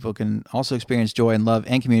experience is that people can also experience joy and love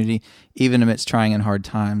and community, even amidst trying and hard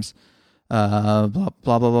times. Blah, blah,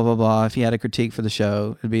 blah, blah, blah, blah. If you had a critique for the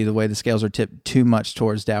show, it'd be the way the scales are tipped too much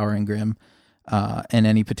towards dour and grim, and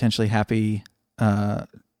any potentially happy,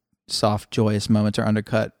 soft, joyous moments are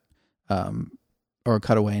undercut or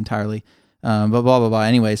cut away entirely. But blah, blah, blah.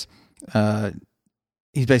 Anyways,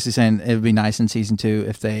 he's basically saying it would be nice in season 2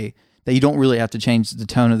 if that you don't really have to change the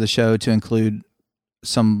tone of the show to include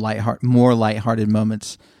some more lighthearted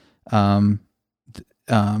moments, and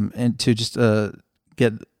to just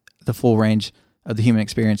get the full range of the human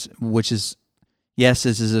experience, which is, yes,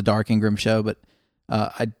 this is a dark and grim show, but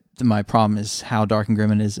my problem is how dark and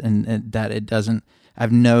grim it is, and that it doesn't, I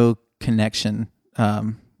have no connection,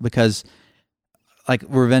 because like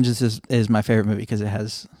Revenge is my favorite movie because it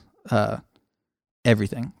has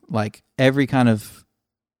everything, like every kind of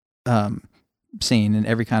scene and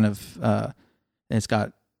every kind of it's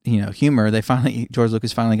got, humor. George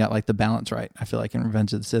Lucas finally got like the balance right, I feel like, in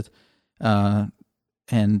Revenge of the Sith.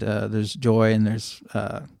 And there's joy and there's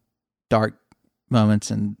dark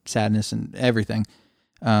moments and sadness and everything,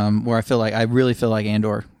 where I really feel like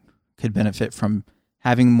Andor could benefit from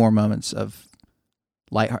having more moments of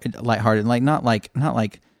lighthearted, like not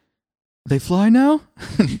like they fly now,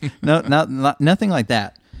 no, nothing like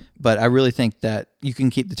that. But I really think that you can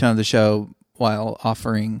keep the tone of the show while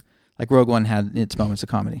offering, like Rogue One had its moments of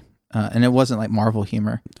comedy, and it wasn't like Marvel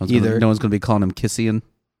humor either. No one's going to be calling him Kissian.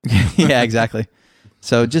 Yeah, exactly.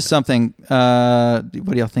 So just something. What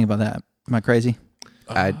do y'all think about that? Am I crazy?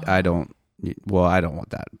 I don't. Well, I don't want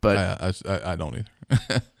that, but I don't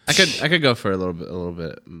either. I could go for a little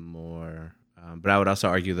bit more, but I would also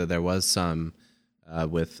argue that there was some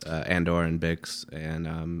with Andor and Bix,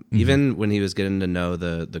 and even when he was getting to know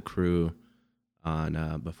the crew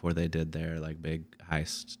on before they did their like big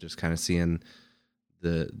heist, just kind of seeing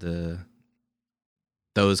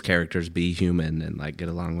those characters be human and like get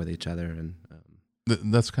along with each other, and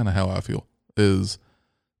that's kind of how I feel.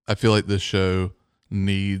 I feel like this show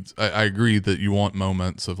needs. I agree that you want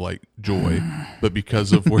moments of like joy, but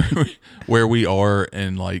because of where we are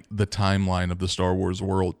in like the timeline of the Star Wars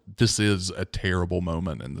world, this is a terrible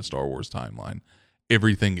moment in the Star Wars timeline.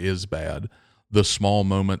 Everything is bad. The small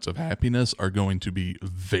moments of happiness are going to be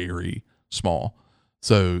very small.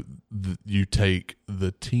 So you take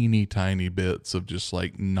the teeny tiny bits of just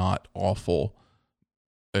like not awful,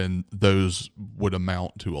 and those would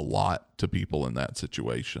amount to a lot to people in that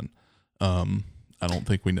situation. I don't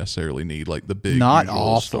think we necessarily need like the big not usual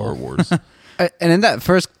awful Star Wars. and in the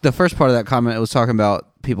first part of that comment, it was talking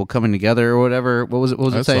about people coming together or whatever. What was it? What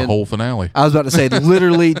was That's it saying? the whole finale. I was about to say,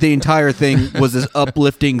 literally, the entire thing was this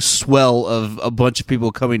uplifting swell of a bunch of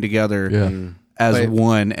people coming together as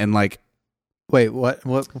one, and like. Wait, what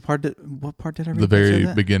part did I read? The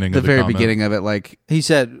very beginning. The very beginning of it, like he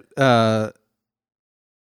said. I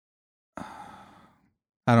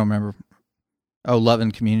don't remember. Oh, love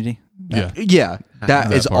and community. Yeah.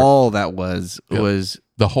 That is part. all that was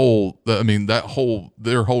the whole.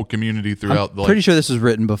 Their whole community throughout. I'm pretty sure this was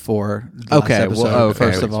written before. The last episode,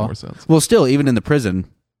 first of all. Well, still, even in the prison.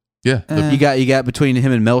 Yeah, you got between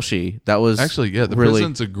him and Melshi. That was actually the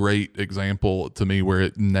prison's a great example to me where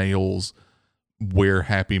it nails where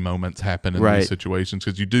happy moments happen in these situations,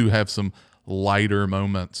 because you do have some lighter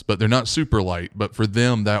moments, but they're not super light. But for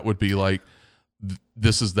them, that would be like,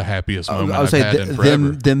 this is the happiest moment I've had in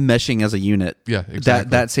forever. Them meshing as a unit. Yeah, exactly.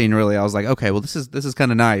 That scene really, I was like, okay, well, this is kind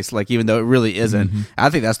of nice. Like, even though it really isn't, I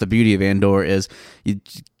think that's the beauty of Andor is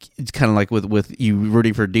it's kind of like with you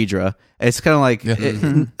rooting for Deidre. It's kind of like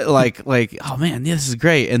like oh man, this is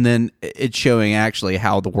great, and then it's showing actually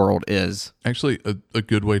how the world is. Actually, a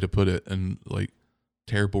good way to put it in like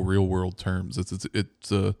terrible real world terms. It's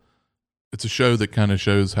a show that kind of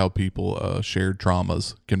shows how people shared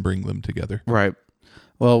traumas can bring them together. Right.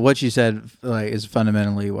 Well, what you said is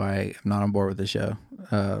fundamentally why I'm not on board with the show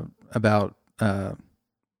about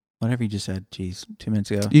whatever you just said. Geez, 2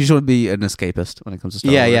 minutes ago. You just want to be an escapist when it comes to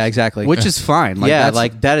Star Yeah, Wars. yeah, exactly. Which is fine. yeah, that's,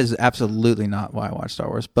 like that is absolutely not why I watch Star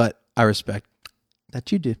Wars, but I respect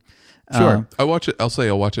that you do. Sure. I watch it.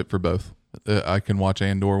 I'll watch it for both. I can watch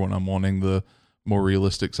Andor when I'm wanting the more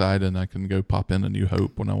realistic side, and I can go pop in A New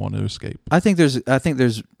Hope when I want to escape. I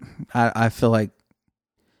feel like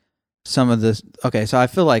some of this. Okay, so I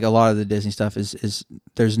feel like a lot of the Disney stuff is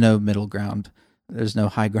there's no middle ground. There's no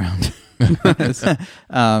high ground.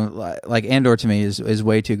 Like Andor to me is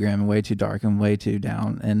way too grim and way too dark and way too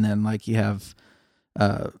down. And then like you have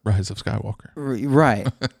Rise of Skywalker, right,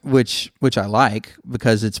 which I like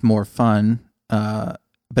because it's more fun.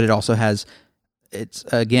 But it also has it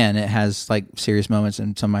has like serious moments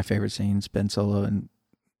and some of my favorite scenes. Ben Solo and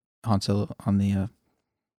Han Solo on the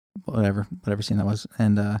whatever scene that was,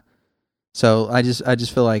 and so I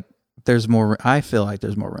just feel like there's more. I feel like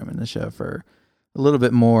there's more room in the show for a little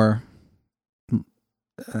bit more.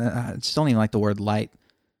 I just don't even like the word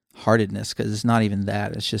light-heartedness because it's not even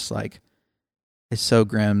that. It's just like it's so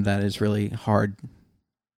grim that it's really hard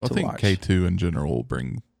to think watch. K2 in general will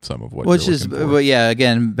bring some of what Which you're is, looking for. but yeah,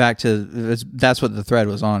 again, back to that's what the thread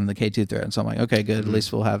was on, the K2 thread. And so I'm like, okay, good. At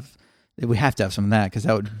least we have to have some of that because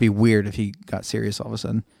that would be weird if he got serious all of a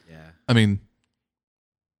sudden. Yeah. I mean,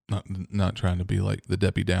 not trying to be like the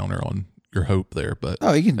Debbie Downer on your hope there, but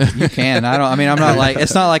Oh, you can. I'm not like,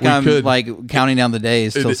 it's not like I'm could. like counting down the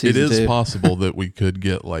days till it season is 2. possible that we could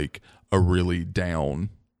get like a really down,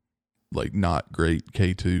 like not great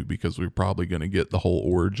K2 because we're probably going to get the whole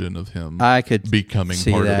origin of him I could becoming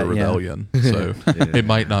see part that, of the yeah. rebellion. So Yeah. it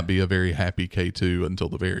might not be a very happy K2 until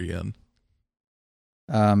the very end.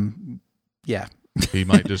 Yeah. He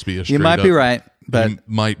might just be a straight You might up, be right, but he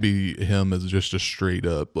might be him as just a straight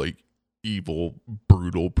up like evil,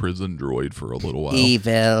 brutal prison droid for a little while.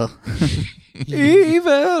 evil.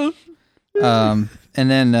 And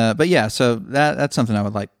then, but yeah, so that's something I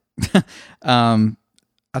would like.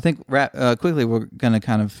 I think quickly we're gonna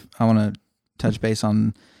I want to touch base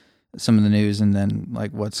on some of the news and then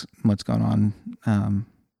like what's going on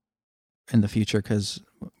in the future because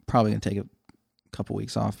probably gonna take a couple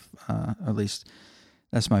weeks off, or at least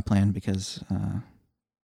that's my plan because I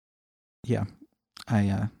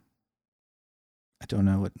don't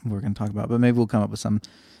know what we're gonna talk about, but maybe we'll come up with some.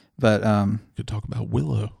 But Could talk about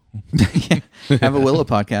Willow. yeah, have a Willow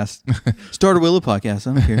podcast. Start a Willow podcast.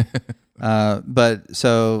 I don't care. But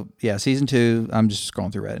so yeah, season 2. I'm just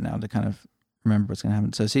scrolling through Reddit now to kind of remember what's going to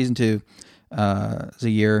happen. So season 2 is a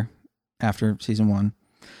year after season 1.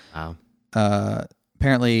 Wow.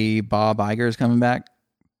 Apparently, Bob Iger is coming back,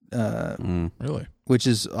 Really? which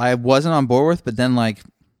is I wasn't on board with. But then, like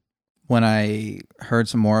when I heard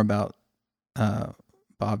some more about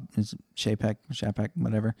Bob is Chapek,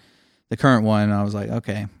 whatever, the current one, I was like,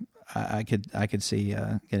 okay, I could see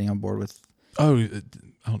getting on board with. Oh,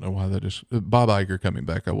 I don't know why that is. Bob Iger coming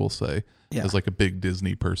back, I will say, Yeah. as like a big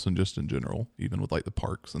Disney person, just in general, even with like the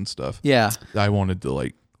parks and stuff. Yeah, I wanted to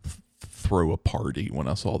like throw a party when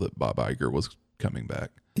I saw that Bob Iger was coming back.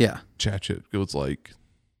 yeah. Chatchit, it was like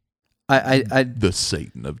I the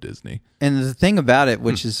Satan of Disney. and the thing about it,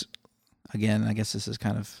 which is, again, I guess this is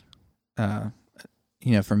kind of,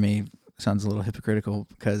 for me, sounds a little hypocritical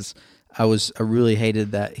because I really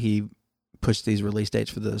hated that he pushed these release dates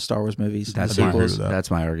for the Star Wars movies. That's I do my, agree with that. that's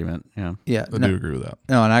my argument. Yeah. Yeah, I do agree with that.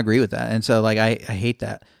 no, and I agree with that. And so, like, I hate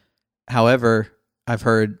that. However, I've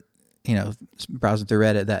heard, browsing through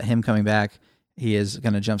Reddit, that him coming back, he is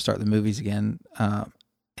going to jumpstart the movies again.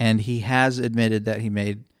 And he has admitted that he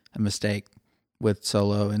made a mistake with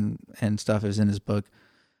Solo and stuff. It was in his book.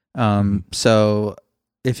 So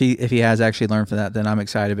if he has actually learned from that, then I'm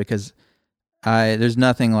excited because there's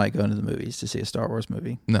nothing like going to the movies to see a Star Wars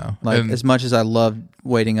movie. No, Like and- as much as I love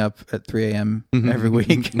waiting up at 3 a.m. every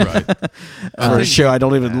week. right. For a show I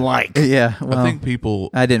don't even like. Yeah. Well, I think people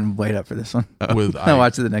I didn't wait up for this one. with I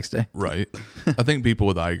watched it the next day. right. I think people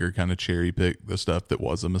with Iger kind of cherry pick the stuff that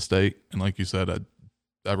was a mistake, and like you said,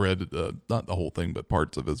 I read not the whole thing, but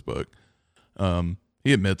parts of his book.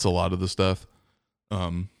 He admits a lot of the stuff,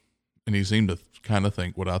 and he seemed to kind of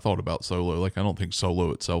think what I thought about Solo. Like, I don't think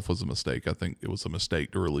Solo itself was a mistake. I think it was a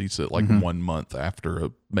mistake to release it like 1 month after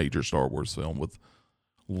a major Star Wars film with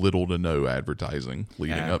little to no advertising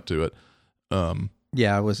leading up to it.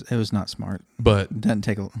 Yeah, it was not smart. But It doesn't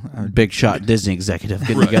take a Big shot Disney executive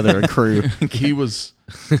getting together a crew. he was,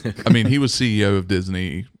 he was CEO of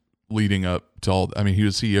Disney leading up to all. He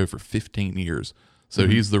was CEO for 15 years. So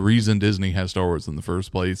he's the reason Disney has Star Wars in the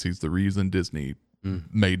first place. He's the reason Disney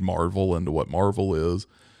made Marvel into what Marvel is.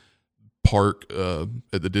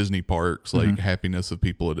 At the Disney parks, like happiness of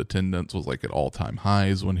people at attendance was like at all-time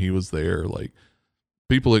highs when he was there. Like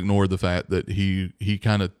people ignore the fact that he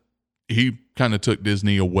kind of took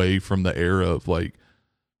Disney away from the era of like,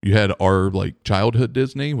 you had our like childhood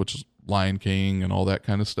Disney, which is Lion King and all that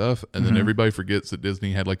kind of stuff, and then everybody forgets that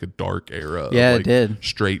Disney had like a dark era. Yeah, of, like, it did.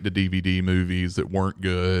 Straight to DVD movies that weren't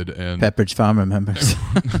good, and Pepperidge Farm remembers.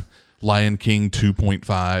 Lion King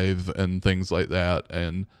 2.5 and things like that.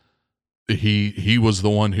 And he was the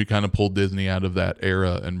one who kind of pulled Disney out of that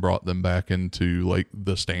era and brought them back into like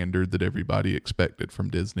the standard that everybody expected from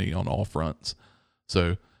Disney on all fronts.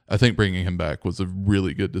 So I think bringing him back was a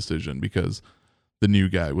really good decision, because the new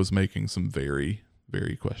guy was making some very,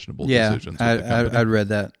 very questionable decisions. I'd read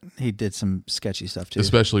that he did some sketchy stuff too,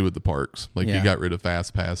 especially with the parks. Like Yeah. he got rid of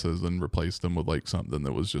fast passes and replaced them with like something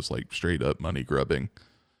that was just like straight up money grubbing.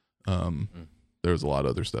 There was a lot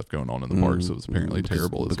of other stuff going on in the parks that was apparently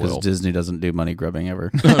terrible as because well. Disney doesn't do money grubbing ever.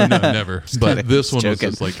 No, never. But this one was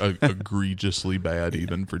joking. just like egregiously bad,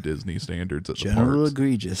 even for Disney standards at the General parks.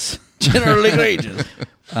 egregious. Generally egregious.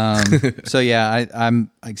 So yeah, I'm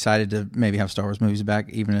excited to maybe have Star Wars movies back,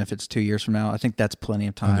 even if it's 2 years from now. I think that's plenty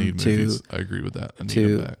of I time need to movies. I agree with that. I need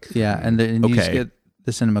them back. yeah, and then you just Okay. get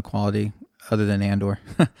the cinema quality other than Andor.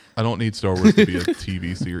 I don't need Star Wars to be a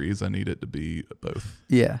TV series. I need it to be both.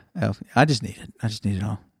 Yeah, I just need it. I just need it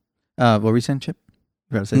all. What were you saying, Chip?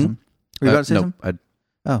 You about to say something? Were you about to say no,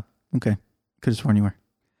 something? Okay, could have sworn you were.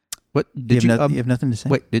 What You did have, you have nothing to say.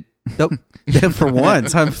 Wait, nope. For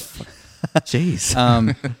once, I'm. Jeez.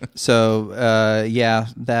 So yeah,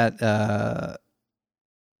 that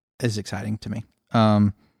is exciting to me.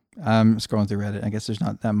 I'm scrolling through Reddit. I guess there's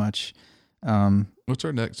not that much. What's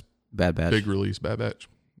our next Bad Batch. big release? Bad Batch.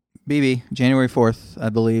 BB, January 4th, I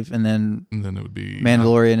believe, and then And then it would be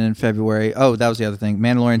Mandalorian in February. Oh, that was the other thing.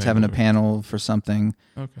 Mandalorian's having a Mandalorian. panel for something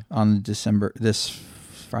Okay. on this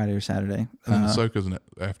Friday or Saturday. And Ahsoka's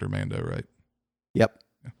after Mando, right? Yep.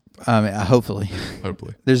 Hopefully.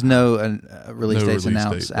 Hopefully. There's no release No dates release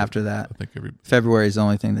announced date, but after that. I think February is the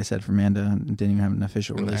only thing they said for Mando, and didn't even have an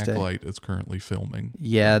official release date. Acolyte is currently filming.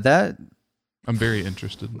 Yeah, that. I'm very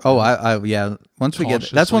interested. Oh, I yeah. Once we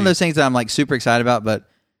get, that's one of those things that I'm like super excited about, but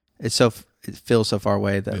it feels so far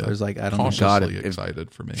away that Yeah. there's like I don't know. cautiously God, if-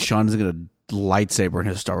 excited for me. Sean's got a lightsaber in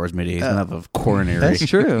his Star Wars media. He's gonna have a coronary. That's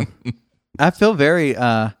true. I feel very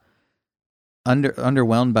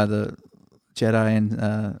underwhelmed by the Jedi,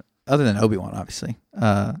 and other than Obi-Wan, obviously.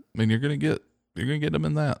 I mean, you're gonna get them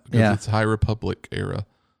in that because Yeah. it's High Republic era.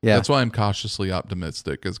 Yeah, That's why I'm cautiously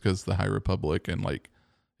optimistic, is because the High Republic and like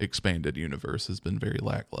expanded universe has been very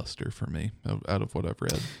lackluster for me out of what I've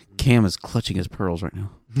read. Cam is clutching his pearls right now.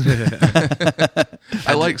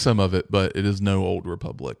 I like some of it, but it is no Old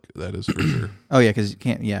Republic. That is for sure. Oh yeah, because you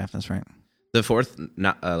can't. Yeah, that's right. The fourth,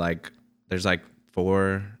 there's like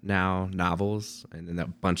 4 now novels and then a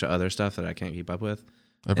bunch of other stuff that I can't keep up with.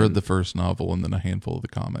 I've read the first novel and then a handful of the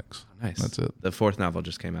comics. Nice. That's it. The 4th novel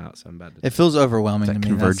just came out, so I'm about to. It feels overwhelming Is to that me.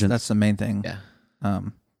 Convergence? That's the main thing. Yeah.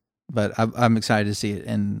 But I'm excited to see it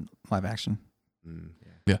in live action,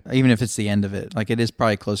 Yeah. even if it's the end of it. Like it is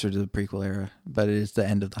probably closer to the prequel era, but it is the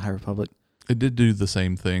end of the High Republic. It did do the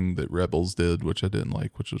same thing that Rebels did, which I didn't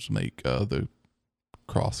like, which was make the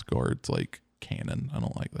cross guards like canon. I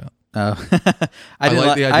don't like that. Oh, I didn't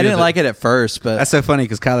like the idea I didn't that- like it at first, but That's so funny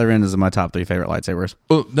because Kylo Ren is in my top 3 favorite lightsabers.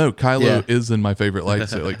 Well, no, Kylo Yeah. is in my favorite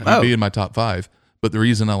lightsaber. Like he'd Oh. be in my top 5. But the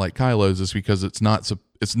reason I like Kylo's is because it's not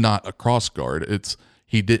a cross guard. It's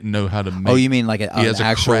he didn't know how to make. oh, you mean like an he has a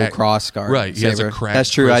actual crack- cross guard? Right, he has a saber. cracked That's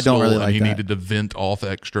true. I don't crystal, really and like he that. needed to vent off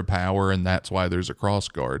extra power, and that's why there's a cross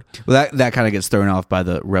guard. Well, that kind of gets thrown off by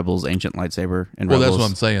the Rebels ancient lightsaber. And Well, Rebels. that's what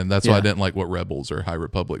I'm saying. That's why I Yeah. didn't like what Rebels or High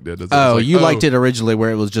Republic did. Is it Oh, was like, you liked it originally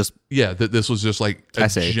where it was just. Yeah, that this was just like a I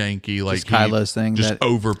see. janky, like Just Kylo's thing just that-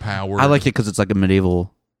 overpowered. I liked it because it's like a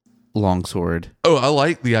medieval longsword. Oh, I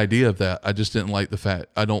like the idea of that. I just didn't like the fact.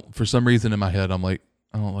 For some reason in my head, I'm like,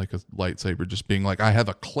 I don't like a lightsaber just being like, I have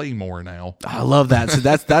a claymore now. I love that. So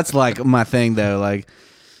that's like my thing though. Like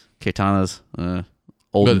Katana's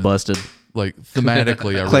old and But- busted. Like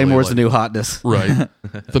thematically, I Claymore's really the new hotness. right.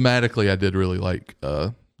 Thematically, I did really like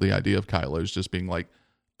the idea of Kylo's just being like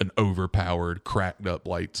an overpowered, cracked up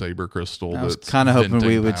lightsaber crystal. I was that's kind of hoping venting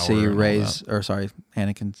we would power see and all Rey's,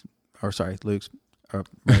 Anakin's, Luke's, or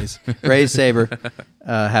Rey's saber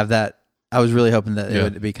have that. I was really hoping that it Yeah.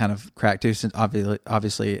 would be kind of cracked too, since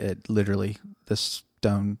obviously it literally, the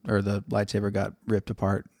stone or the lightsaber got ripped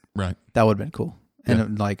apart. that. Right. That would have been cool. And Yeah.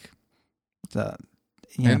 it, like,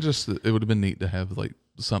 yeah. And just it would have been neat to have like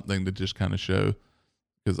something to just kind of show,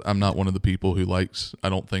 because I'm not one of the people who likes. I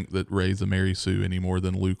don't think that Rey's a Mary Sue any more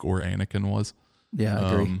than Luke or Anakin was. Yeah,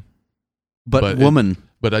 I agree. But But woman.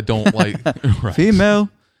 But I don't like right. Female.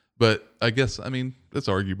 But I guess, I mean, it's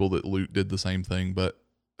arguable that Luke did the same thing, but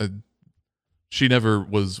she never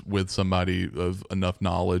was with somebody of enough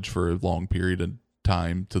knowledge for a long period of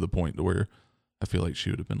time to the point to where I feel like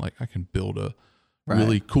she would have been like, I can build a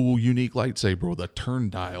really cool, unique lightsaber with a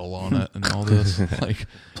turn dial on it and all this. Like,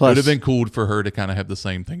 it would have been cool for her to kind of have the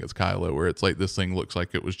same thing as Kylo, where it's like this thing looks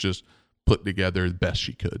like it was just put together the best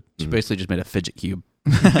she could. She basically just made a fidget cube.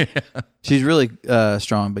 She's really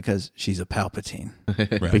strong because she's a Palpatine.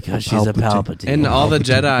 Right. Because she's a Palpatine. And all the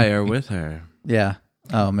Jedi are with her. Yeah.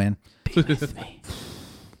 Oh man. Be with me.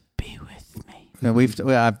 Be with me. No,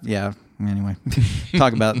 anyway,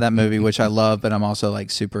 talk about that movie, which I love, but I'm also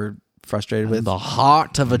like super frustrated with. The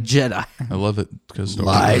heart of a Jedi. I love it because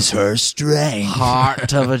Lies her strength.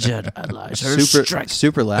 Heart of a Jedi. Lies her strength.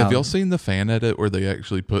 Super loud. Have y'all seen the fan edit where they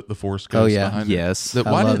actually put the Force Ghost behind it? Yes.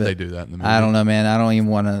 Why love did they it. do that in the movie? I don't know, man. I don't even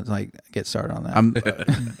want to like get started on that. I'm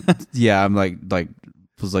like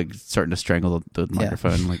was like starting to strangle the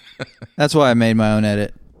microphone. Like, That's why I made my own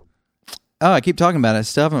edit. Oh, I keep talking about it.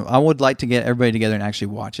 Stuff. I would like to get everybody together and actually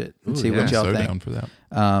watch it and see what y'all so think. down for that.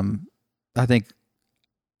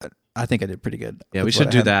 I think I did pretty good. Yeah, we with should what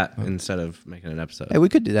I do had. that instead of making an episode. Hey, we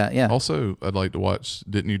could do that. Yeah. Also, I'd like to watch.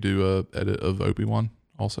 Didn't you do a edit of Obi-Wan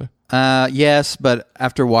also? Yes, but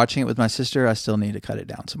after watching it with my sister, I still need to cut it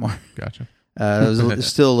down some more. Gotcha. It was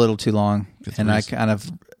still a little too long, It's and I reason. kind of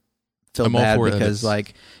feel I'm all bad for because edits.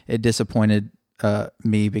 like it disappointed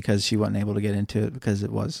me because she wasn't able to get into it because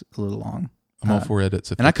it was a little long. I'm all for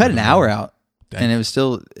edits. And I cut an hour out, Dang. and it was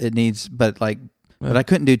still but I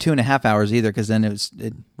couldn't do 2.5 hours either because then it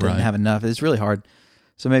didn't Right. have enough. It's really hard.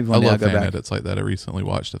 So maybe I one day I'll love go fan back. edits like that. I recently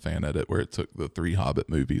watched a fan edit where it took the 3 Hobbit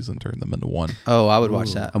movies and turned them into one. Oh, I would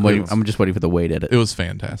watch that. I'm waiting. I'm just waiting for the Wade edit. It was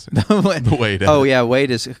fantastic. The Wade edit. Oh yeah,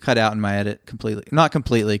 Wade is cut out in my edit completely. Not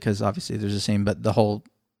completely because obviously there's a scene, but the whole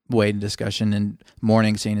Wade discussion and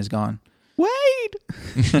morning scene is gone.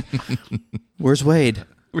 Wade, where's Wade?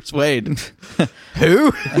 Where's Wade?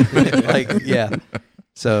 Who? Like yeah.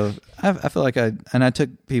 So I feel like I took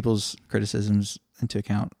people's criticisms into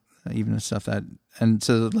account, even the stuff and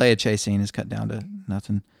so the Leia chase scene is cut down to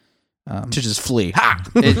nothing. To just flee. Ha!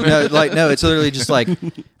 It's literally just like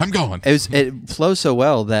I'm going. it flows so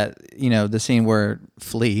well that the scene where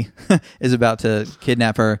Flea is about to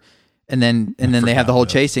kidnap her, and then they have the whole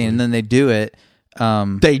chase scene, and then they do it.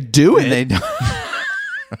 They do it. They do-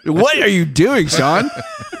 What are you doing, Sean?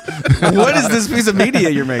 What is this piece of media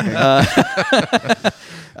you're making? no,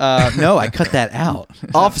 I cut that out.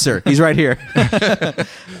 Officer, he's right here.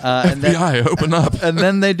 And then, FBI, open up. and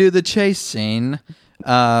then they do the chase scene.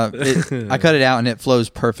 I cut it out, and it flows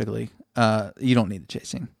perfectly. You don't need the chase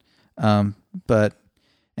scene. But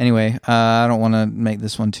anyway, I don't want to make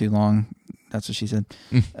this one too long. That's what she said.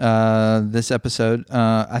 This episode,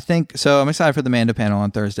 I think so. I'm excited for the Mando panel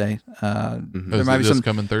on Thursday. There might be some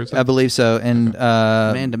coming Thursday. I believe so. And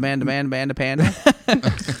Panda. the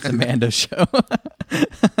Mando show.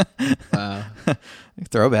 Wow.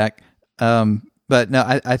 Throwback. But no,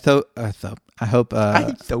 I hope.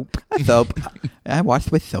 I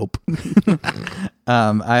watched with Thope.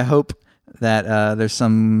 I hope that there's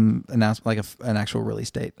some announcement, like an actual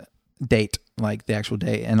release date, like the actual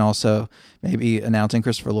date, and also maybe announcing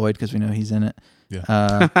Christopher Lloyd because we know he's in it.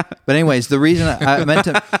 Yeah. But anyways, the reason I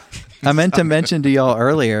meant to mention to y'all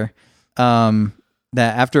earlier that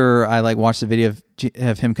after I watched the video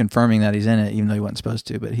of him confirming that he's in it, even though he wasn't supposed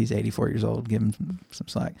to, but he's 84 years old. Give him some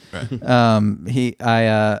slack. Right.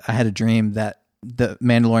 I had a dream that the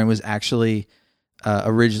Mandalorian was actually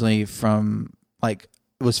originally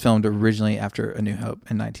was filmed originally after A New Hope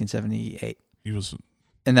in 1978. He was.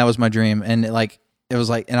 And that was my dream. And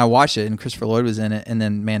and I watched it, and Christopher Lloyd was in it, and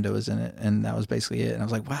then Mando was in it, and that was basically it. And I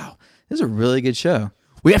was like, wow, this is a really good show.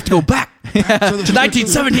 We have to go back to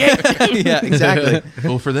 1978. Yeah, exactly.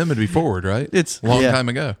 Well, for them, it'd be forward, right? It's a long yeah. time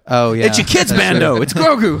ago. Oh yeah, It's your kids, That's Mando. true. It's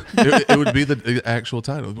Grogu. It would be the actual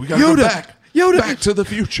title. We got to Yoda. go back. Yoda. Back to the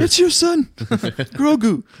future. It's your son,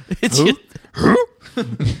 Grogu. It's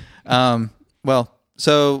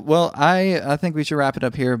I think we should wrap it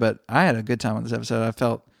up here. But I had a good time on this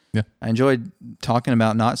episode. I enjoyed talking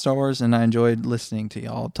about not Star Wars, and I enjoyed listening to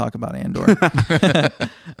y'all talk about Andor.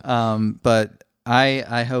 But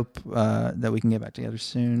I hope that we can get back together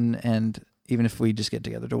soon, and even if we just get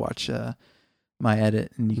together to watch my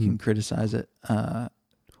edit and you can criticize it.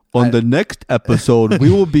 On the next episode,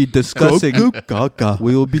 we will be discussing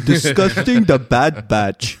the Bad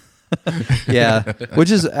Batch. Yeah,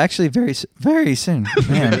 which is actually very, very soon.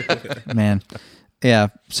 Man. Yeah,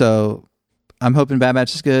 so I'm hoping Bad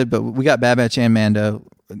Batch is good, but we got Bad Batch and Mando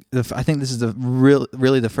I think this is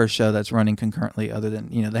really the first show that's running concurrently, other than,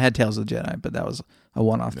 they had Tales of the Jedi, but that was a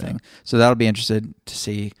one-off thing. So that'll be interested to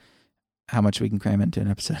see how much we can cram into an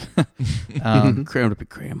episode. Crammed up a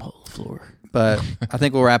cram hole floor. But I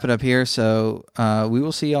think we'll wrap it up here. So we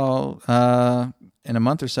will see y'all in a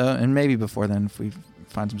month or so, and maybe before then if we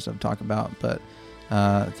find some stuff to talk about. But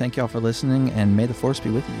thank y'all for listening, and may the Force be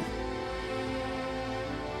with you.